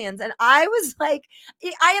Pavilions. And I was like,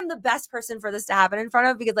 I am the best person for this to happen in front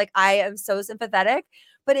of because like I am so sympathetic,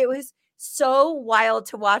 but it was so wild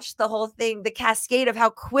to watch the whole thing, the cascade of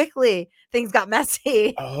how quickly things got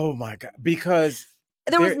messy. Oh my God. Because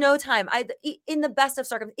There was no time. In the best of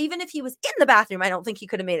circumstances, even if he was in the bathroom, I don't think he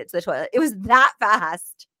could have made it to the toilet. It was that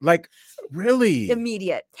fast. like really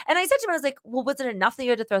Immediate. And I said to him, I was like, well, was it enough that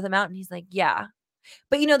you had to throw them out? And he's like, yeah.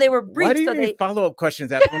 But they were brief. Why do you so need follow-up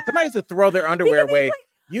questions after when somebody has to throw their underwear Because he's away? like-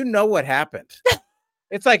 You know what happened.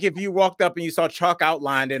 It's like if you walked up and you saw chalk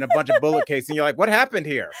outlined in a bunch of bullet cases and you're like, what happened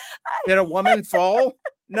here? Did a woman fall?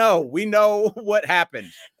 No, we know what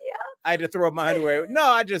happened. Yeah. I had to throw my underwear.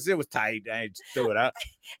 No, it was tight. I just threw it out.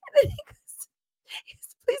 And then he goes,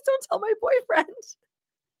 please don't tell my boyfriend.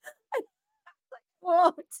 I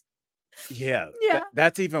won't. Yeah. Yeah.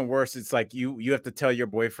 That's even worse. It's like you have to tell your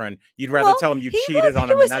boyfriend. You'd rather Well, tell him you he cheated was- on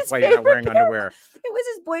it him, was and that's his why you're not favorite wearing pair. underwear. It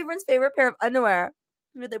was his boyfriend's favorite pair of underwear.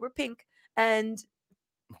 They were pink and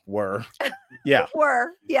Yeah.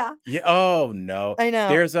 yeah. Yeah. Oh no. I know.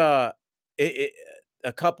 There's a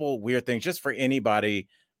couple weird things just for anybody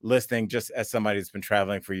listening, just as somebody that's been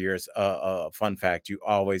traveling for years. Fun fact, you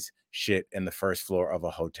always shit in the first floor of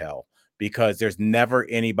a hotel because there's never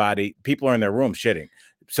anybody, people are in their room shitting.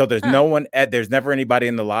 So there's no one there's never anybody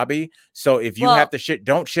in the lobby. So if you have to shit,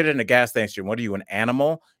 don't shit in a gas station. What are you, an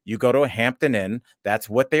animal? You go to a Hampton Inn. That's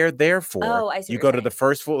what they're there for. Oh, I see You what go you're to saying. the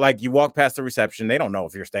first floor, like you walk past the reception. They don't know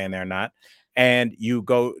if you're staying there or not. and you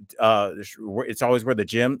go. It's always where the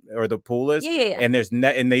gym or the pool is, Yeah. and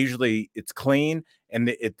and they usually it's clean, and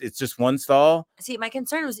it's just one stall. See, my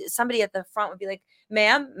concern was somebody at the front would be like,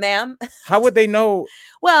 ma'am. How would they know?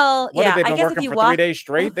 Well, What have yeah, they I been guess if working you for walk 3 days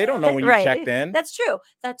straight? They don't know when you right, checked in. that's true.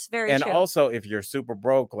 That's very And true. also, if you're super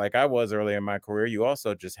broke, like I was early in my career, you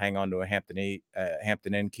also just hang on to a Hampton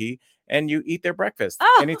Inn key, and you eat their breakfast.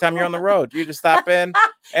 Oh. Anytime you're on the road, you just stop in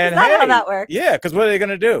and Is that hey, how that works? yeah, because what are they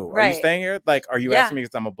gonna do? Are you Right. staying here? Like, are you Yeah. asking me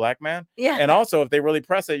because I'm a black man? Yeah. And also, if they really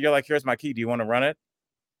press it, you're like, here's my key. Do you want to run it?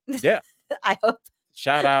 Yeah. I hope.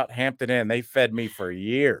 Shout out Hampton Inn. They fed me for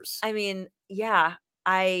years. I mean, yeah,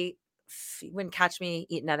 you wouldn't catch me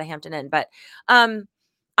eating at a Hampton Inn, but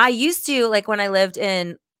I used to, like, when I lived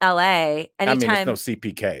in LA, I mean, it's anytime no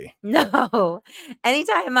CPK. no,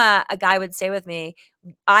 anytime a guy would stay with me,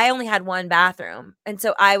 I only had one bathroom, and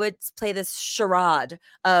so I would play this charade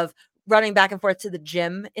of running back and forth to the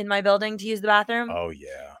gym in my building to use the bathroom Oh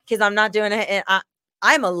yeah. because I'm not doing it. And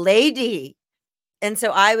I'm a lady, and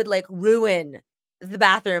so I would like ruin the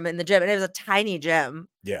bathroom in the gym, and it was a tiny gym.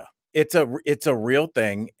 Yeah. It's a real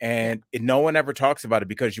thing, and no one ever talks about it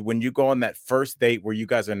because when you go on that first date where you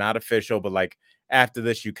guys are not official, but like after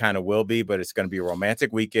this you kind of will be, but it's going to be a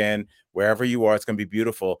romantic weekend wherever you are. It's going to be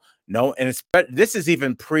beautiful. No, and this is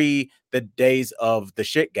even pre the days of the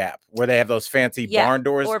shit gap where they have those fancy barn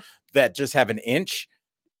doors that just have an inch,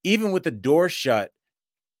 even with the door shut.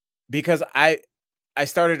 Because I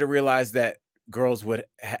started to realize that girls would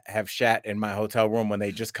have shat in my hotel room when they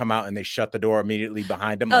just come out and they shut the door immediately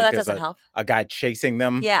behind them. Oh, like that there's doesn't help. A guy chasing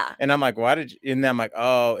them. Yeah. And I'm like, why did you? And then I'm like,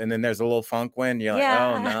 oh, and then there's a little funk wind. You're like,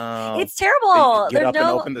 oh no. It's terrible. Get up and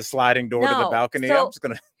open the sliding door to the balcony. So, I'm just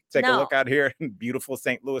going to take a look out here in beautiful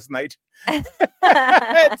St. Louis night.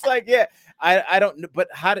 It's like, yeah, I don't know. But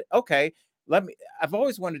I've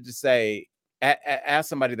always wanted to say, ask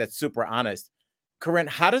somebody that's super honest. Corinne,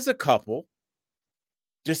 how does a couple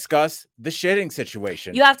discuss the shitting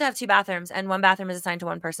situation? You have to have 2 bathrooms, and 1 bathroom is assigned to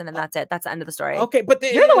 1 person, and that's it. That's the end of the story. Okay, but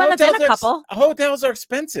you're the one that's in a couple. Hotels are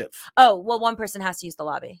expensive. Oh, well, 1 person has to use the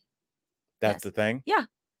lobby. That's the thing? Yeah.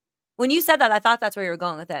 When you said that, I thought that's where you were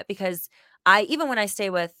going with it, because even when I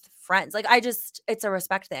stay with friends, like it's a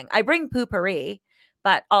respect thing. I bring poo-pourri,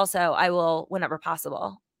 but also I will, whenever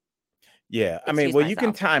possible. Yeah. I mean, well, you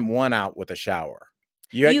can time one out with a shower.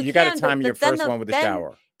 You got to time your first one with a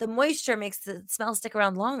shower. The moisture makes the smell stick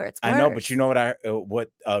around longer. It's worse. I know, but you know what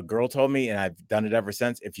a girl told me, and I've done it ever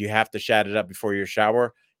since. If you have to shat it up before your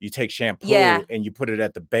shower, you take shampoo and you put it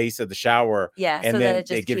at the base of the shower. Yeah, and so then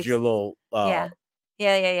it gives you a little yeah.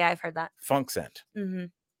 I've heard that funk scent. Mm-hmm.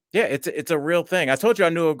 Yeah, it's a real thing. I told you I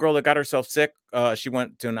knew a girl that got herself sick. She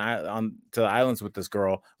went to the islands with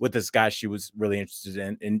this guy she was really interested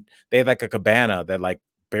in, and they had like a cabana that like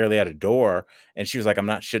barely had a door, and she was like, I'm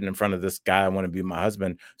not shitting in front of this guy. I want to be my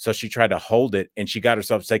husband. So she tried to hold it, and she got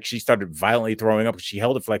herself sick. She started violently throwing up. She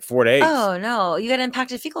held it for like 4 days. Oh no, you got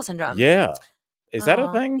impacted fecal syndrome. Yeah. Is that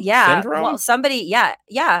a thing? Yeah. Syndrome? Well, somebody,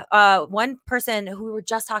 one person who we were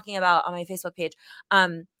just talking about on my Facebook page,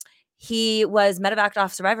 he was medevaced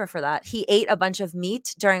off Survivor for that. He ate a bunch of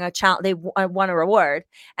meat during a challenge. They won a reward,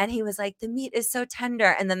 and he was like, the meat is so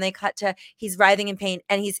tender. And then they cut to, he's writhing in pain,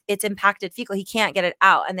 and it's impacted fecal. He can't get it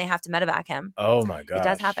out, and they have to medevac him. Oh my god. It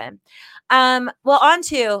does happen. Well, on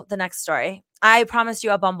to the next story. I promised you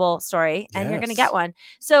a Bumble story, and you're going to get one.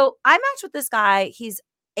 So I matched with this guy. He's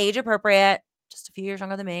age appropriate, just a few years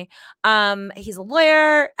younger than me. He's a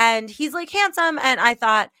lawyer, and he's like handsome. And I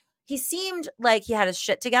thought, he seemed like he had his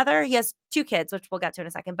shit together. He has 2 kids, which we'll get to in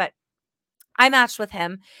a second. But I matched with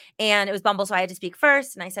him, and it was Bumble, so I had to speak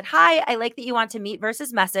first. And I said, hi, I like that you want to meet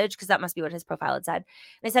versus message, because that must be what his profile had said.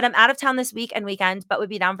 And I said, I'm out of town this week and weekend, but would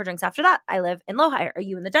be down for drinks after that. I live in Lehigh. Are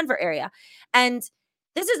you in the Denver area? And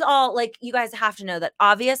this is all, like, you guys have to know that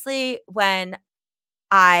obviously when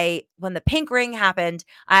the pink ring happened,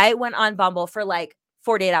 I went on Bumble for like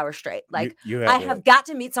 48 hours straight. Like, I have got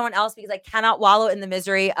to meet someone else because I cannot wallow in the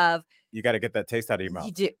misery of. You got to get that taste out of your mouth.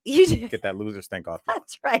 You do. Get that loser stink off.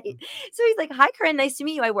 That's right. So he's like, hi, Corinne. Nice to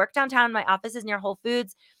meet you. I work downtown. My office is near Whole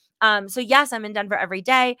Foods. So yes, I'm in Denver every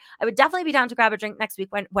day. I would definitely be down to grab a drink next week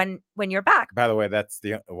when you're back. By the way, that's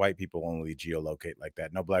the white people only geolocate like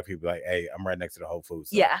that. No black people like, hey, I'm right next to the Whole Foods.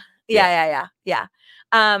 So. Yeah.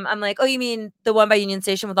 I'm like, oh, you mean the one by Union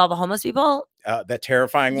Station with all the homeless people? That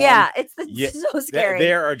terrifying one. Yeah, it's so scary.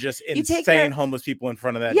 There are just insane homeless people in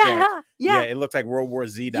front of that. Yeah. It looks like World War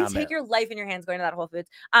Z down there. You take your life in your hands going to that Whole Foods.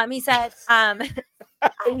 He said,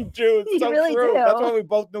 you do. It's so really true. do. That's why we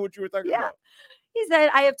both knew what you were talking about. He said,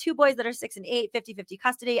 I have 2 boys that are 6 and 8, 50-50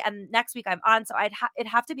 custody. And next week I'm on. So it'd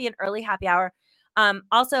have to be an early happy hour.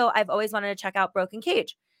 Also, I've always wanted to check out Broken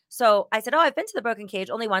Cage. So I said, oh, I've been to the Broken Cage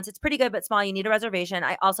only once. It's pretty good, but small. You need a reservation.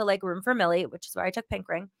 I also like Room for Millie, which is where I took Pink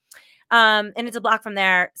Ring. And it's a block from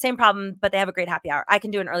there. Same problem, but they have a great happy hour. I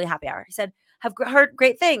can do an early happy hour. He said, have heard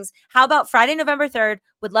great things. How about Friday, November 3rd?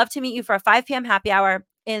 Would love to meet you for a 5 p.m. happy hour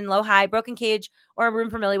in Low-High, Broken Cage, or a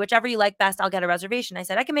Room for Millie, whichever you like best. I'll get a reservation. I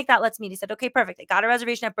said, I can make that. Let's meet. He said, okay, perfect. I got a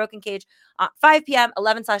reservation at Broken Cage, 5 p.m.,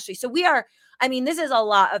 11/3. So we are, I mean, this is a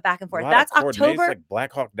lot of back and forth. That's October. Like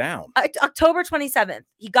Black Hawk Down. October 27th.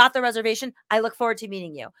 He got the reservation. I look forward to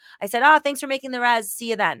meeting you. I said, oh, thanks for making the res.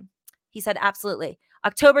 See you then. He said, absolutely.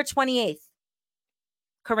 October 28th.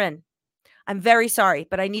 Corinne, I'm very sorry,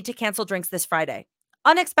 but I need to cancel drinks this Friday.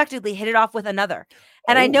 Unexpectedly hit it off with another.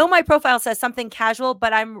 And I know my profile says something casual,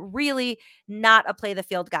 but I'm really not a play the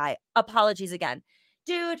field guy. Apologies again.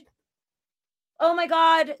 Dude, oh my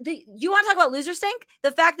God. You want to talk about loser stink? The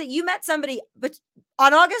fact that you met somebody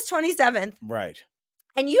on August 27th. Right.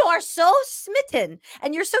 And you are so smitten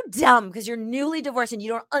and you're so dumb because you're newly divorced and you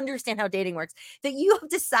don't understand how dating works that you have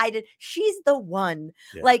decided she's the one.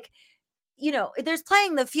 Yeah. Like, you know, there's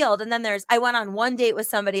playing the field and then there's, I went on one date with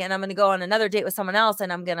somebody and I'm going to go on another date with someone else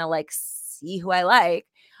and I'm going to like see who I like.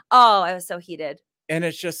 Oh, I was so heated. And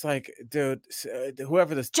it's just like, dude,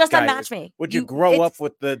 whoever this just guy unmatch is, me. Would you grow up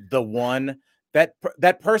with the one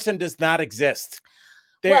that person does not exist?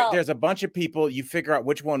 There's a bunch of people. You figure out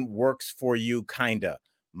which one works for you, kinda.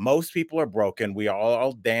 Most people are broken. We are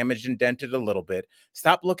all damaged and dented a little bit.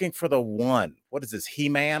 Stop looking for the one. What is this,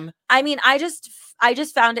 He-Man? I mean, I just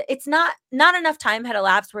found it. It's not enough time had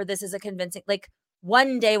elapsed where this is a convincing, like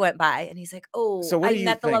one day went by and he's like, oh, so I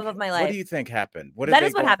met the love of my life. What do you think happened? That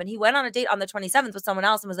is what happened. He went on a date on the 27th with someone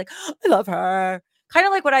else and was like, oh, I love her. Kind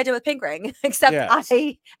of like what I did with Pink Ring, except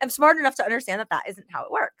I am smart enough to understand that isn't how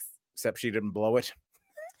it works. Except she didn't blow it.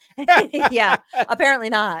 Yeah, apparently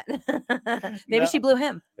not. Maybe she blew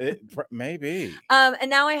him. Maybe. And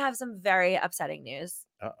now I have some very upsetting news.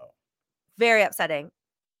 Uh-oh. Very upsetting.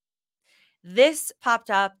 This popped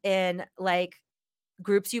up in like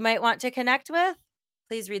groups you might want to connect with.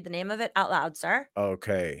 Please read the name of it out loud, sir.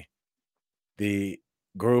 Okay. The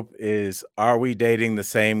group is Are We Dating the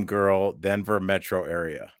Same Girl, Denver metro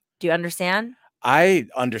area? Do you understand? I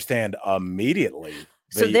understand immediately.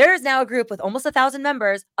 So there is now a group with almost 1,000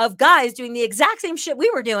 members of guys doing the exact same shit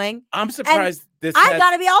we were doing. I'm surprised I've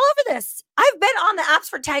got to be all over this. I've been on the apps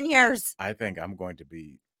for 10 years. I think I'm going to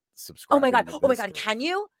be subscribed. Oh my God. Can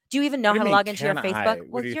you? Do you even know how to log into your Facebook?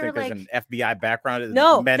 What do you think? There's an FBI background?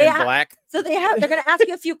 No. Men in Black? So they're going to ask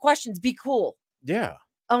you a few questions. Be cool. Yeah.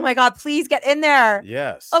 Oh my God, please get in there.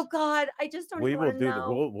 Yes. Oh God, I just don't We'll do that.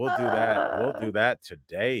 We'll do that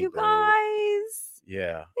today. You guys.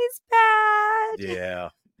 Yeah. It's bad. Yeah.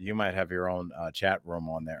 You might have your own chat room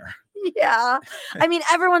on there. Yeah. I mean,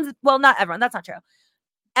 not everyone. That's not true.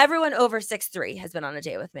 Everyone over 6'3" has been on a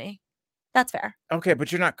date with me. That's fair. Okay, but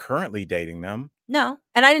you're not currently dating them. No.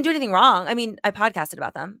 And I didn't do anything wrong. I mean, I podcasted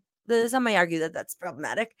about them. Some may argue that that's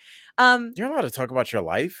problematic. You're allowed to talk about your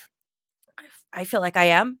life. I feel like I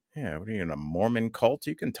am. Yeah. What are you in a Mormon cult?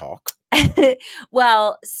 You can talk.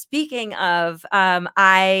 Well, speaking of,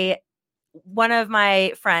 one of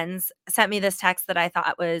my friends sent me this text that I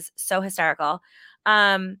thought was so hysterical.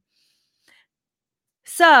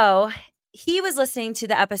 So he was listening to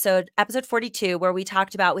the episode 42, where we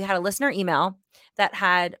talked about, we had a listener email that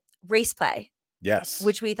had race play. Yes.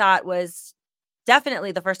 Which we thought was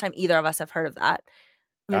definitely the first time either of us have heard of that.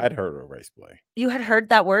 I mean, I'd heard of race play. You had heard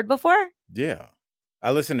that word before? Yeah.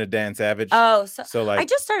 I listened to Dan Savage. Oh, so like, I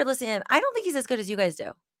just started listening to him. I don't think he's as good as you guys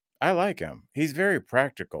do. I like him. He's very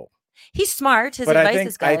practical. He's smart. His advice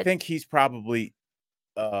is good. I think he's probably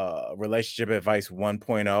relationship advice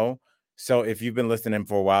 1.0. So if you've been listening to him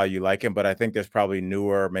for a while, you like him. But I think there's probably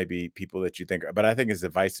newer, maybe people that you think. But I think his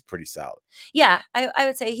advice is pretty solid. Yeah, I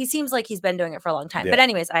would say he seems like he's been doing it for a long time. Yeah. But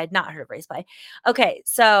anyways, I had not heard of race play. Okay,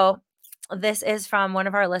 so this is from one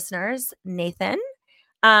of our listeners, Nathan.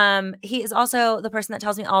 He is also the person that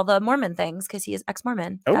tells me all the Mormon things because he is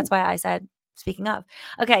ex-Mormon. Oh. That's why I said, speaking of.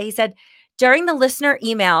 Okay, he said, during the listener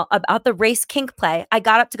email about the race kink play, I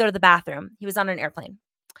got up to go to the bathroom. He was on an airplane.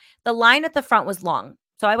 The line at the front was long.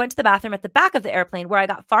 So I went to the bathroom at the back of the airplane where I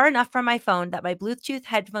got far enough from my phone that my Bluetooth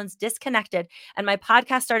headphones disconnected and my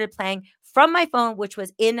podcast started playing from my phone, which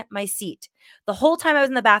was in my seat. The whole time I was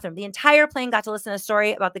in the bathroom, the entire plane got to listen to a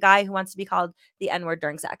story about the guy who wants to be called the N-word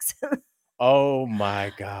during sex. Oh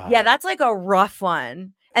my God. Yeah, that's like a rough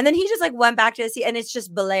one. And then he just like went back to his seat and it's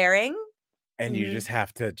just blaring. And you just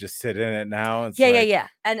have to just sit in it now. And yeah.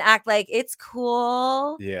 And act like it's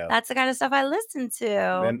cool. Yeah. That's the kind of stuff I listen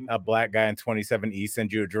to. Then a black guy in 27E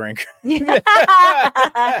sends you a drink. Yeah.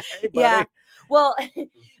 Hey, yeah. Well,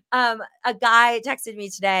 A guy texted me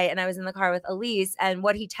today, and I was in the car with Elise, and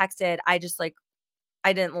what he texted, I just like,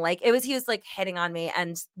 I didn't like. He was like hitting on me,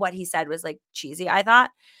 and what he said was like cheesy, I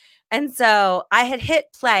thought. And so I had hit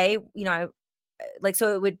play,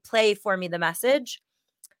 so it would play for me the message,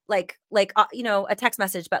 a text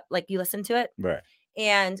message, but like you listen to it. Right.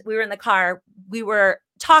 And we were in the car. We were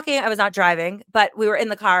talking. I was not driving, but we were in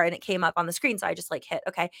the car and it came up on the screen. So I just like hit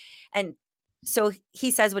okay. And so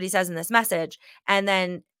he says what he says in this message. And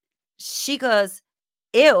then she goes,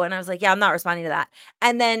 ew. And I was like, yeah, I'm not responding to that.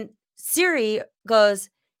 And then Siri goes,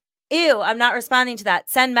 ew, I'm not responding to that.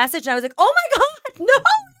 Send message. And I was like, oh my God, no.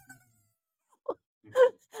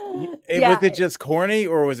 Was it just corny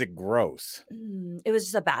or was it gross? It was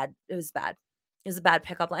just bad. It was bad. It was a bad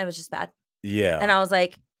pickup line. It was just bad. Yeah. And I was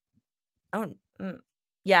like, oh,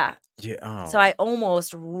 yeah. Yeah. Oh. So I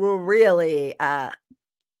almost really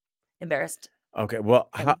embarrassed. Okay. Well,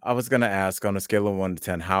 I was going to ask on a scale of 1 to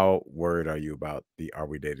 10, how worried are you about the Are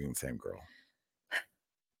We Dating the Same Girl?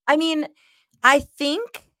 I mean, I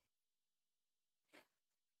think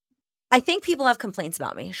people have complaints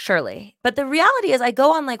about me, surely. But the reality is I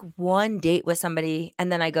go on like one date with somebody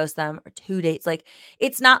and then I ghost them, or 2 dates. Like,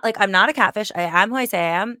 it's not like I'm not a catfish. I am who I say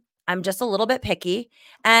I am. I'm just a little bit picky.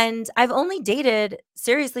 And I've only dated,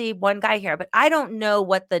 seriously, one guy here, but I don't know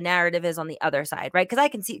what the narrative is on the other side, right? Because I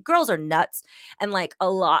can see girls are nuts. And like a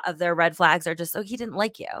lot of their red flags are just, oh, he didn't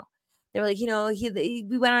like you. They were like,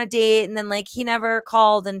 we went on a date and then like he never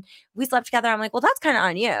called and we slept together. I'm like, well, that's kind of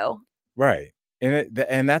on you. Right.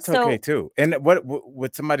 And that's okay too. And what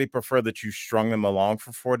would somebody prefer that you strung them along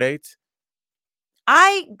for 4 dates?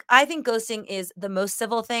 I think ghosting is the most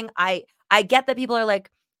civil thing. I get that people are like,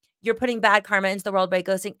 you're putting bad karma into the world by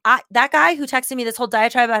ghosting. That guy who texted me this whole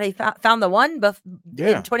diatribe about he found the one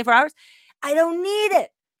in 24 hours. I don't need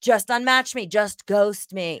it. Just unmatch me. Just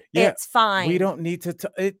ghost me. Yeah, it's fine. We don't need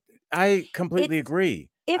to. I completely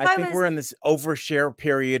agree. I think we're in this overshare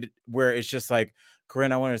period where it's just like,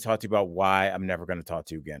 Corinne, I want to talk to you about why I'm never going to talk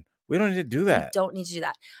to you again. We don't need to do that. We don't need to do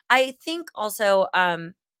that. I think also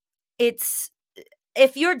it's,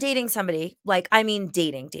 if you're dating somebody, like, I mean,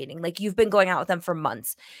 dating, like you've been going out with them for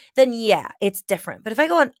months, then yeah, it's different. But if I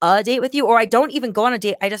go on a date with you, or I don't even go on a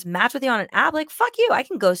date, I just match with you on an app, like, fuck you, I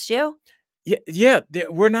can ghost you. Yeah,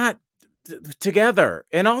 we're not together.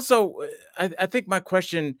 And also, I think my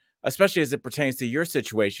question, especially as it pertains to your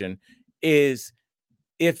situation, is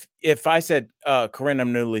if I said, Corinne,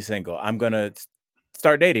 I'm newly single, I'm going to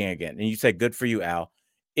start dating again. And you say, good for you, Al.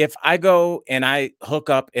 If I go and I hook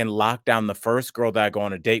up and lock down the first girl that I go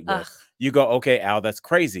on a date with, you go, okay, Al, that's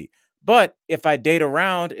crazy. But if I date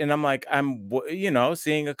around and I'm like, I'm,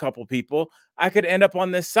 seeing a couple people, I could end up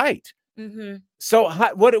on this site. Mm-hmm. So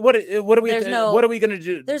what are we going to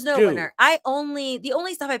do? There's no winner. The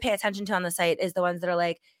only stuff I pay attention to on the site is the ones that are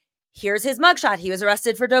like, here's his mugshot. He was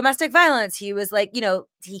arrested for domestic violence. He was like,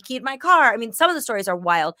 he keyed my car. I mean, some of the stories are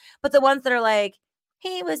wild, but the ones that are like,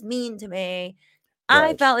 he was mean to me.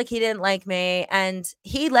 Right. I felt like he didn't like me, and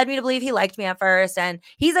he led me to believe he liked me at first, and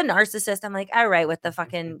he's a narcissist. I'm like, all right, with the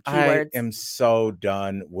fucking keywords. I am so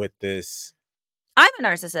done with this. I'm a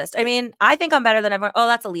narcissist. I mean, I think I'm better than everyone. Oh,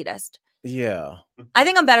 that's elitist. Yeah. I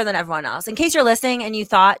think I'm better than everyone else. In case you're listening and you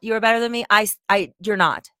thought you were better than me, you're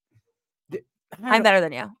not. I'm better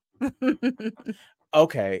than you.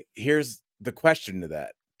 Okay, here's the question to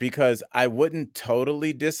that, because I wouldn't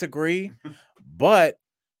totally disagree, but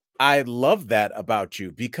I love that about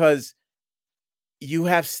you, because you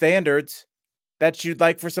have standards that you'd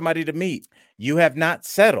like for somebody to meet. You have not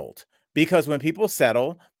settled, because when people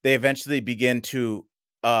settle, they eventually begin to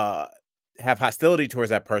have hostility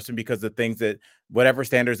towards that person because of things that whatever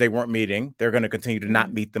standards they weren't meeting, they're going to continue to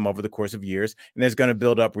not meet them over the course of years. And there's going to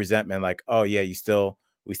build up resentment like, oh yeah, we still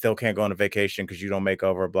can't go on a vacation because you don't make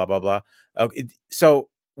over, blah, blah, blah. So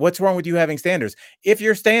what's wrong with you having standards? If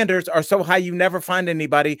your standards are so high you never find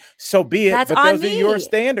anybody, so be it. That's but those are your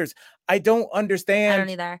standards. I don't understand. I don't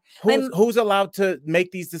either. Who's allowed to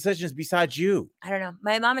make these decisions besides you? I don't know.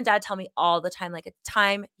 My mom and dad tell me all the time, like, it's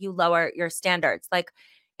time you lower your standards. Like,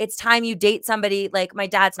 it's time you date somebody. Like, my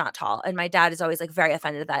dad's not tall, and my dad is always like very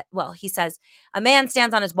offended at that. Well, he says a man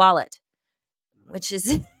stands on his wallet, which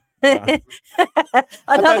is I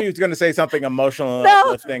thought he was going to say something emotional and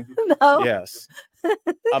uplifting. No. Yes.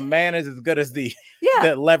 A man is as good as the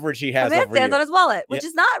leverage he has. A man over stands you. on his wallet, which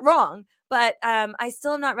is not wrong. But I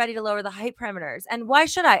still am not ready to lower the height parameters. And why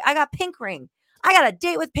should I? I got pink ring. I got a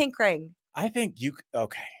date with pink ring. I think you could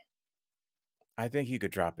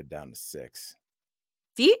drop it down to 6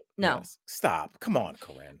 feet. No. Yes. Stop. Come on,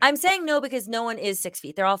 Corinne. I'm saying no because no one is 6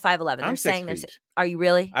 feet. They're all 5'11". I'm saying 6 feet. Are you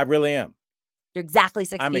really? I really am. You're exactly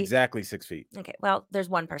 6 I'm feet. exactly 6 feet. Okay, well, there's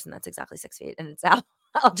one person that's exactly 6 feet, and it's Al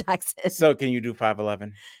Jackson. So can you do 5'11"?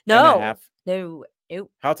 And a No, half? no.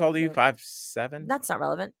 How tall are you? No. 5'7"? That's not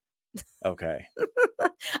relevant. Okay.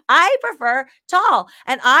 I prefer tall,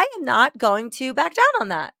 and I am not going to back down on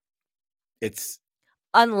that It's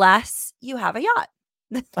unless you have a yacht.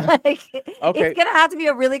 Like, Okay. it's gonna have to be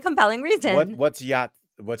a really compelling reason. what's yacht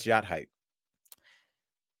height?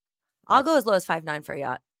 I'll go as low as 5'9" for a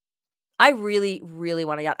yacht. I really, really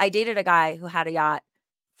want a yacht. I dated a guy who had a yacht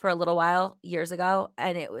for a little while years ago,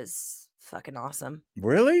 and it was fucking awesome.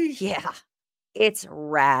 Really? Yeah, it's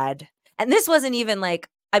rad. And this wasn't even like,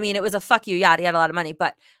 I mean, it was a fuck you yacht. He had a lot of money,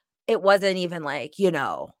 but it wasn't even like,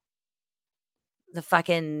 the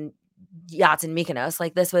fucking yachts in Mykonos.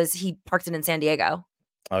 Like, this was, he parked it in San Diego.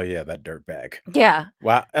 Oh yeah, that dirt bag. Yeah.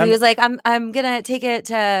 Wow. He was like, I'm gonna take it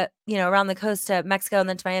to, around the coast to Mexico and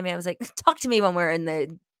then to Miami. I was like, talk to me when we're in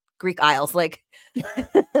the Greek Isles. Like,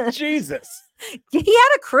 Jesus. he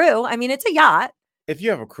had a crew. I mean, it's a yacht. If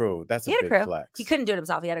you have a crew, that's a He had a big crew. flex. He couldn't do it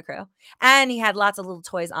himself. He had a crew. And he had lots of little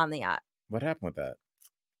toys on the yacht. What happened with that?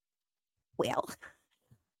 Well,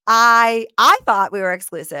 I thought we were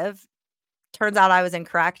exclusive. Turns out I was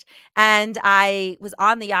incorrect. And I was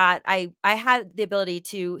on the yacht. I had the ability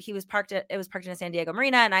to, it was parked in a San Diego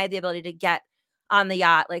marina, and I had the ability to get on the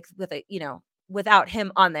yacht, like with without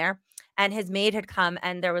him on there. And his maid had come,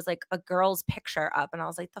 and there was like a girl's picture up. And I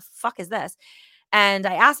was like, the fuck is this? And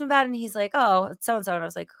I asked him about it, and he's like, oh, it's so-and-so. And I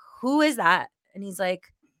was like, who is that? And he's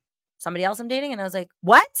like, somebody else I'm dating. And I was like,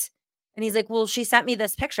 what? And he's like, well, she sent me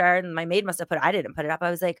this picture, and my maid must have put it. I didn't put it up.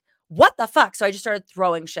 I was like, what the fuck? So I just started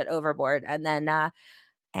throwing shit overboard. And then I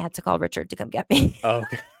had to call Richard to come get me.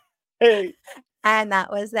 Okay. Hey. And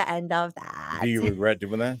that was the end of that. Do you regret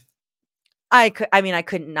doing that? I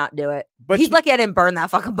couldn't not do it. But He's lucky I didn't burn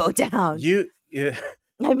that fucking boat down. Yeah.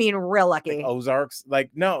 I mean, real lucky. Like Ozarks.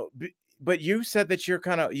 Like, no, but you said that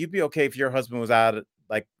you'd be okay if your husband was out,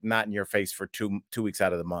 like not in your face for two weeks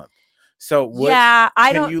out of the month. So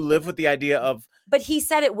can you live with the idea of? But he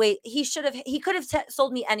said it. He could have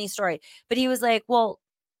sold me any story, but he was like, well,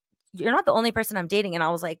 you're not the only person I'm dating. And I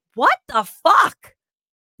was like, what the fuck?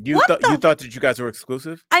 You thought that you guys were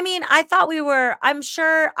exclusive? I mean, I thought we were. I'm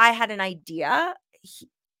sure I had an idea.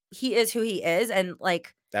 He is who he is. And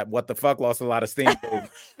like, that what the fuck lost a lot of steam.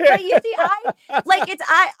 But you see,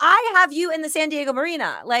 I have you in the San Diego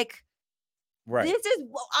Marina. Like, right. This is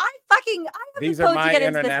I have These the are code my to get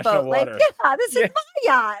into this international boat. waters. Like, yeah, this is my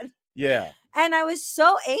yacht. Yeah. And I was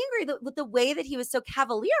so angry with the way that he was so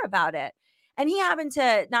cavalier about it. And he happened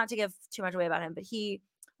to, not to give too much away about him, but he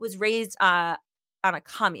was raised on a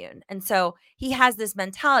commune. And so he has this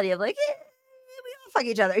mentality of like, we all fuck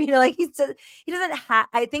each other. Like he doesn't have,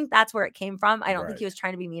 I think that's where it came from. I don't think he was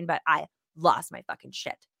trying to be mean, but I lost my fucking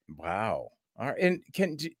shit. Wow. All right. And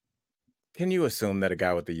can you assume that a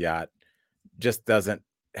guy with the yacht just doesn't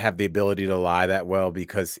have the ability to lie that well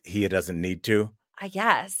because he doesn't need to? I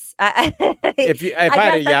guess. If I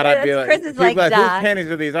had a yacht, I'd be like, Chris is like, whose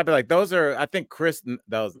panties are these? I'd be like, those are, I think Chris,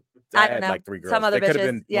 those, I had know. like 3 girls. Some other they could have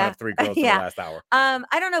bitches. been one of 3 girls in the last hour.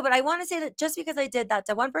 I don't know, but I want to say that just because I did that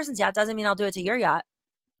to one person's yacht doesn't mean I'll do it to your yacht.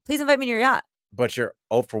 Please invite me to your yacht. But you're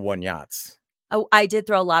 0 for 1 yachts. Oh, I did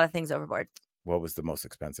throw a lot of things overboard. What was the most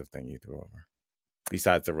expensive thing you threw over?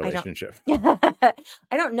 Besides the relationship? I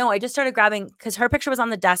don't know. I just started grabbing because her picture was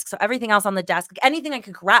on the desk. So everything else on the desk, anything I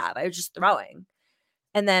could grab, I was just throwing.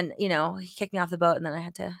 And then, he kicked me off the boat, and then I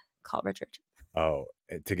had to call Richard. Oh,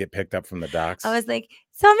 to get picked up from the docks? I was like,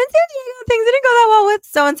 so I'm in San Diego. Things didn't go that well with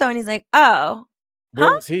so-and-so. And he's like, oh.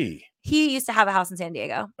 Where was he? He used to have a house in San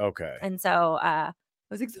Diego. Okay. And so I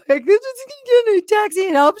was like, I could just get a taxi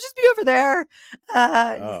and I'll just be over there.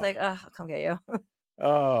 He's like, oh, I'll come get you.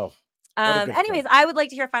 Oh. Anyways, I would like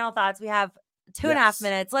to hear final thoughts. We have 2.5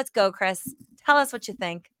 minutes. Let's go, Chris. Tell us what you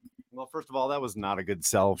think. Well, first of all, that was not a good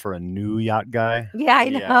sell for a new yacht guy. Yeah, I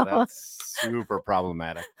know. Yeah, that's super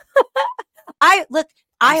problematic. I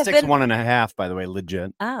have been 1.5, by the way,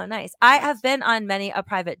 legit. Oh, nice. I have been on many a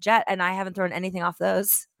private jet, and I haven't thrown anything off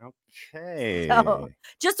those. Okay. So,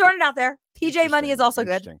 just throwing it out there. PJ money is also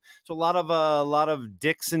good. So a lot of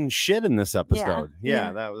dicks and shit in this episode.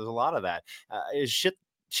 Yeah. That was a lot of that. Is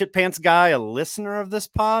shit pants guy a listener of this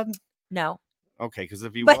pod? No. Okay, because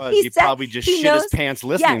if he but was, he probably just shit his pants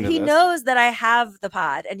listening to this. Yeah, he knows that I have the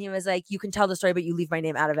pod, and he was like, you can tell the story, but you leave my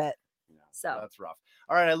name out of it. Yeah, so that's rough.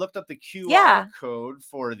 All right, I looked up the QR code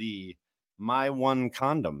for the My One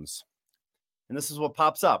condoms, and this is what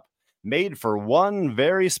pops up. Made for one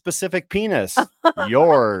very specific penis.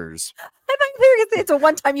 Yours. I thought you were going to say it's a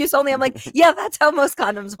one-time use only. I'm like, yeah, that's how most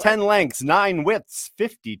condoms work. 10 lengths, 9 widths,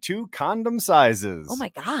 52 condom sizes. Oh, my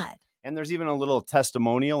God. And there's even a little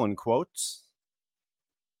testimonial and quotes.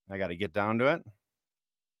 I got to get down to it.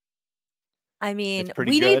 I mean,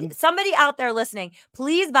 we need somebody out there listening.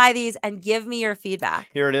 Please buy these and give me your feedback.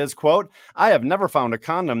 Here it is, quote, "I have never found a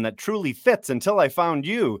condom that truly fits until I found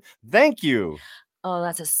you. Thank you." Oh,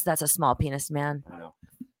 that's a small penis, man. I know.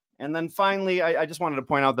 And then finally, I just wanted to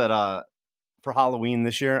point out that for Halloween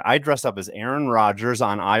this year, I dressed up as Aaron Rodgers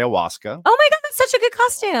on ayahuasca. Oh my God, that's such a good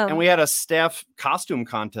costume. And we had a staff costume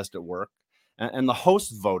contest at work, and the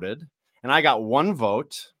host voted, and I got 1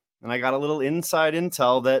 vote, and I got a little inside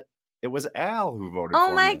intel that it was Al who voted for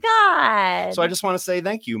me. Oh my God. So I just want to say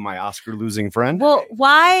thank you, my Oscar-losing friend. Well,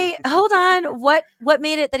 why? Hold on. What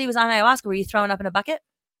made it that he was on ayahuasca? Were you throwing up in a bucket?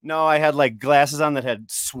 No, I had like glasses on that had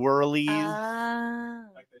swirlies.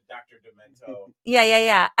 Like the Dr. Demento.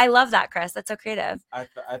 Yeah. I love that, Chris. That's so creative. I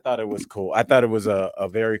thought it was cool. I thought it was a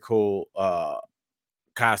very cool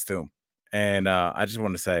costume. And I just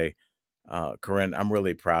want to say, Corinne, I'm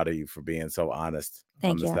really proud of you for being so honest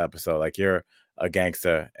on this episode. Like, you're a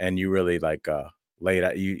gangster, and you really like laid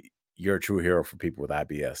out. You're a true hero for people with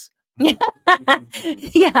IBS.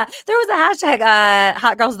 Yeah, there was a hashtag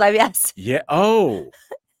hot girls with IBS. Yeah. Oh,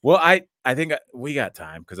 well, I think we got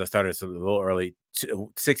time because I started a little early.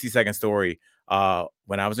 60-second story.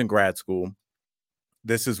 When I was in grad school,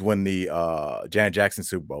 this is when the Janet Jackson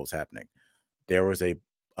Super Bowl was happening. There was a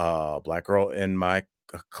black girl in my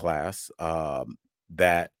class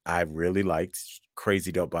that I really liked,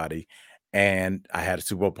 crazy dope body. And I had a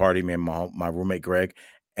Super Bowl party, me and my roommate Greg,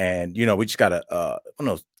 and we just got one of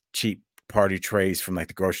those cheap party trays from like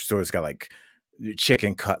the grocery store. It's got like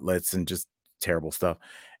chicken cutlets and just terrible stuff.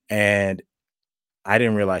 And I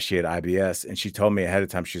didn't realize she had IBS, and she told me ahead of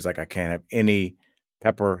time. She's like, "I can't have any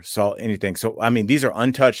pepper, salt, anything." So I mean, these are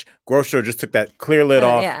untouched. Grocery store just took that clear lid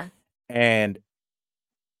off, and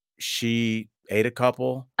she ate a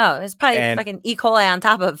couple. Oh, it's probably like an E. coli on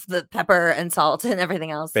top of the pepper and salt and everything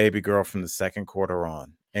else. Baby girl from the second quarter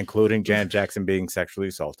on, including Janet Jackson being sexually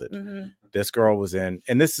assaulted. Mm-hmm. This girl was in,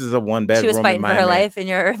 and this is a 1-bedroom. She was fighting for her life in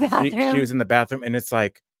your bathroom. She was in the bathroom, and it's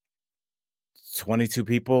like 22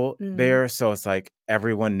 people there. So it's like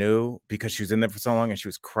everyone knew because she was in there for so long, and she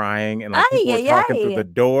was crying, and like people were talking through the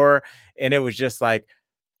door. And it was just like,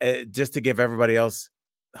 just to give everybody else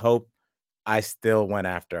hope, I still went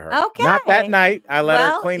after her. Okay. Not that night. I let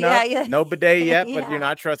her clean up. Yeah. No bidet yet, but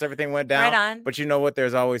I trust everything went down. Right on. But you know what?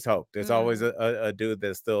 There's always hope. There's always a dude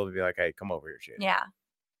that still be like, "Hey, come over here, shit." Yeah.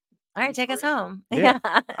 All right, take us home. Yeah.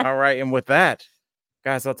 All right. And with that,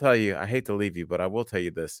 guys, I'll tell you, I hate to leave you, but I will tell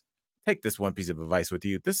you this. Take this one piece of advice with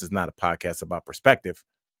you. This is not a podcast about perspective.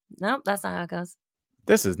 Nope, that's not how it goes.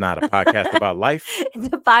 This is not a podcast about life. It's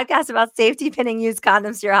a podcast about safety pinning used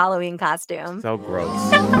condoms to your Halloween costume. So gross.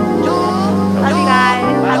 Love you guys.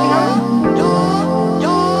 Happy Halloween.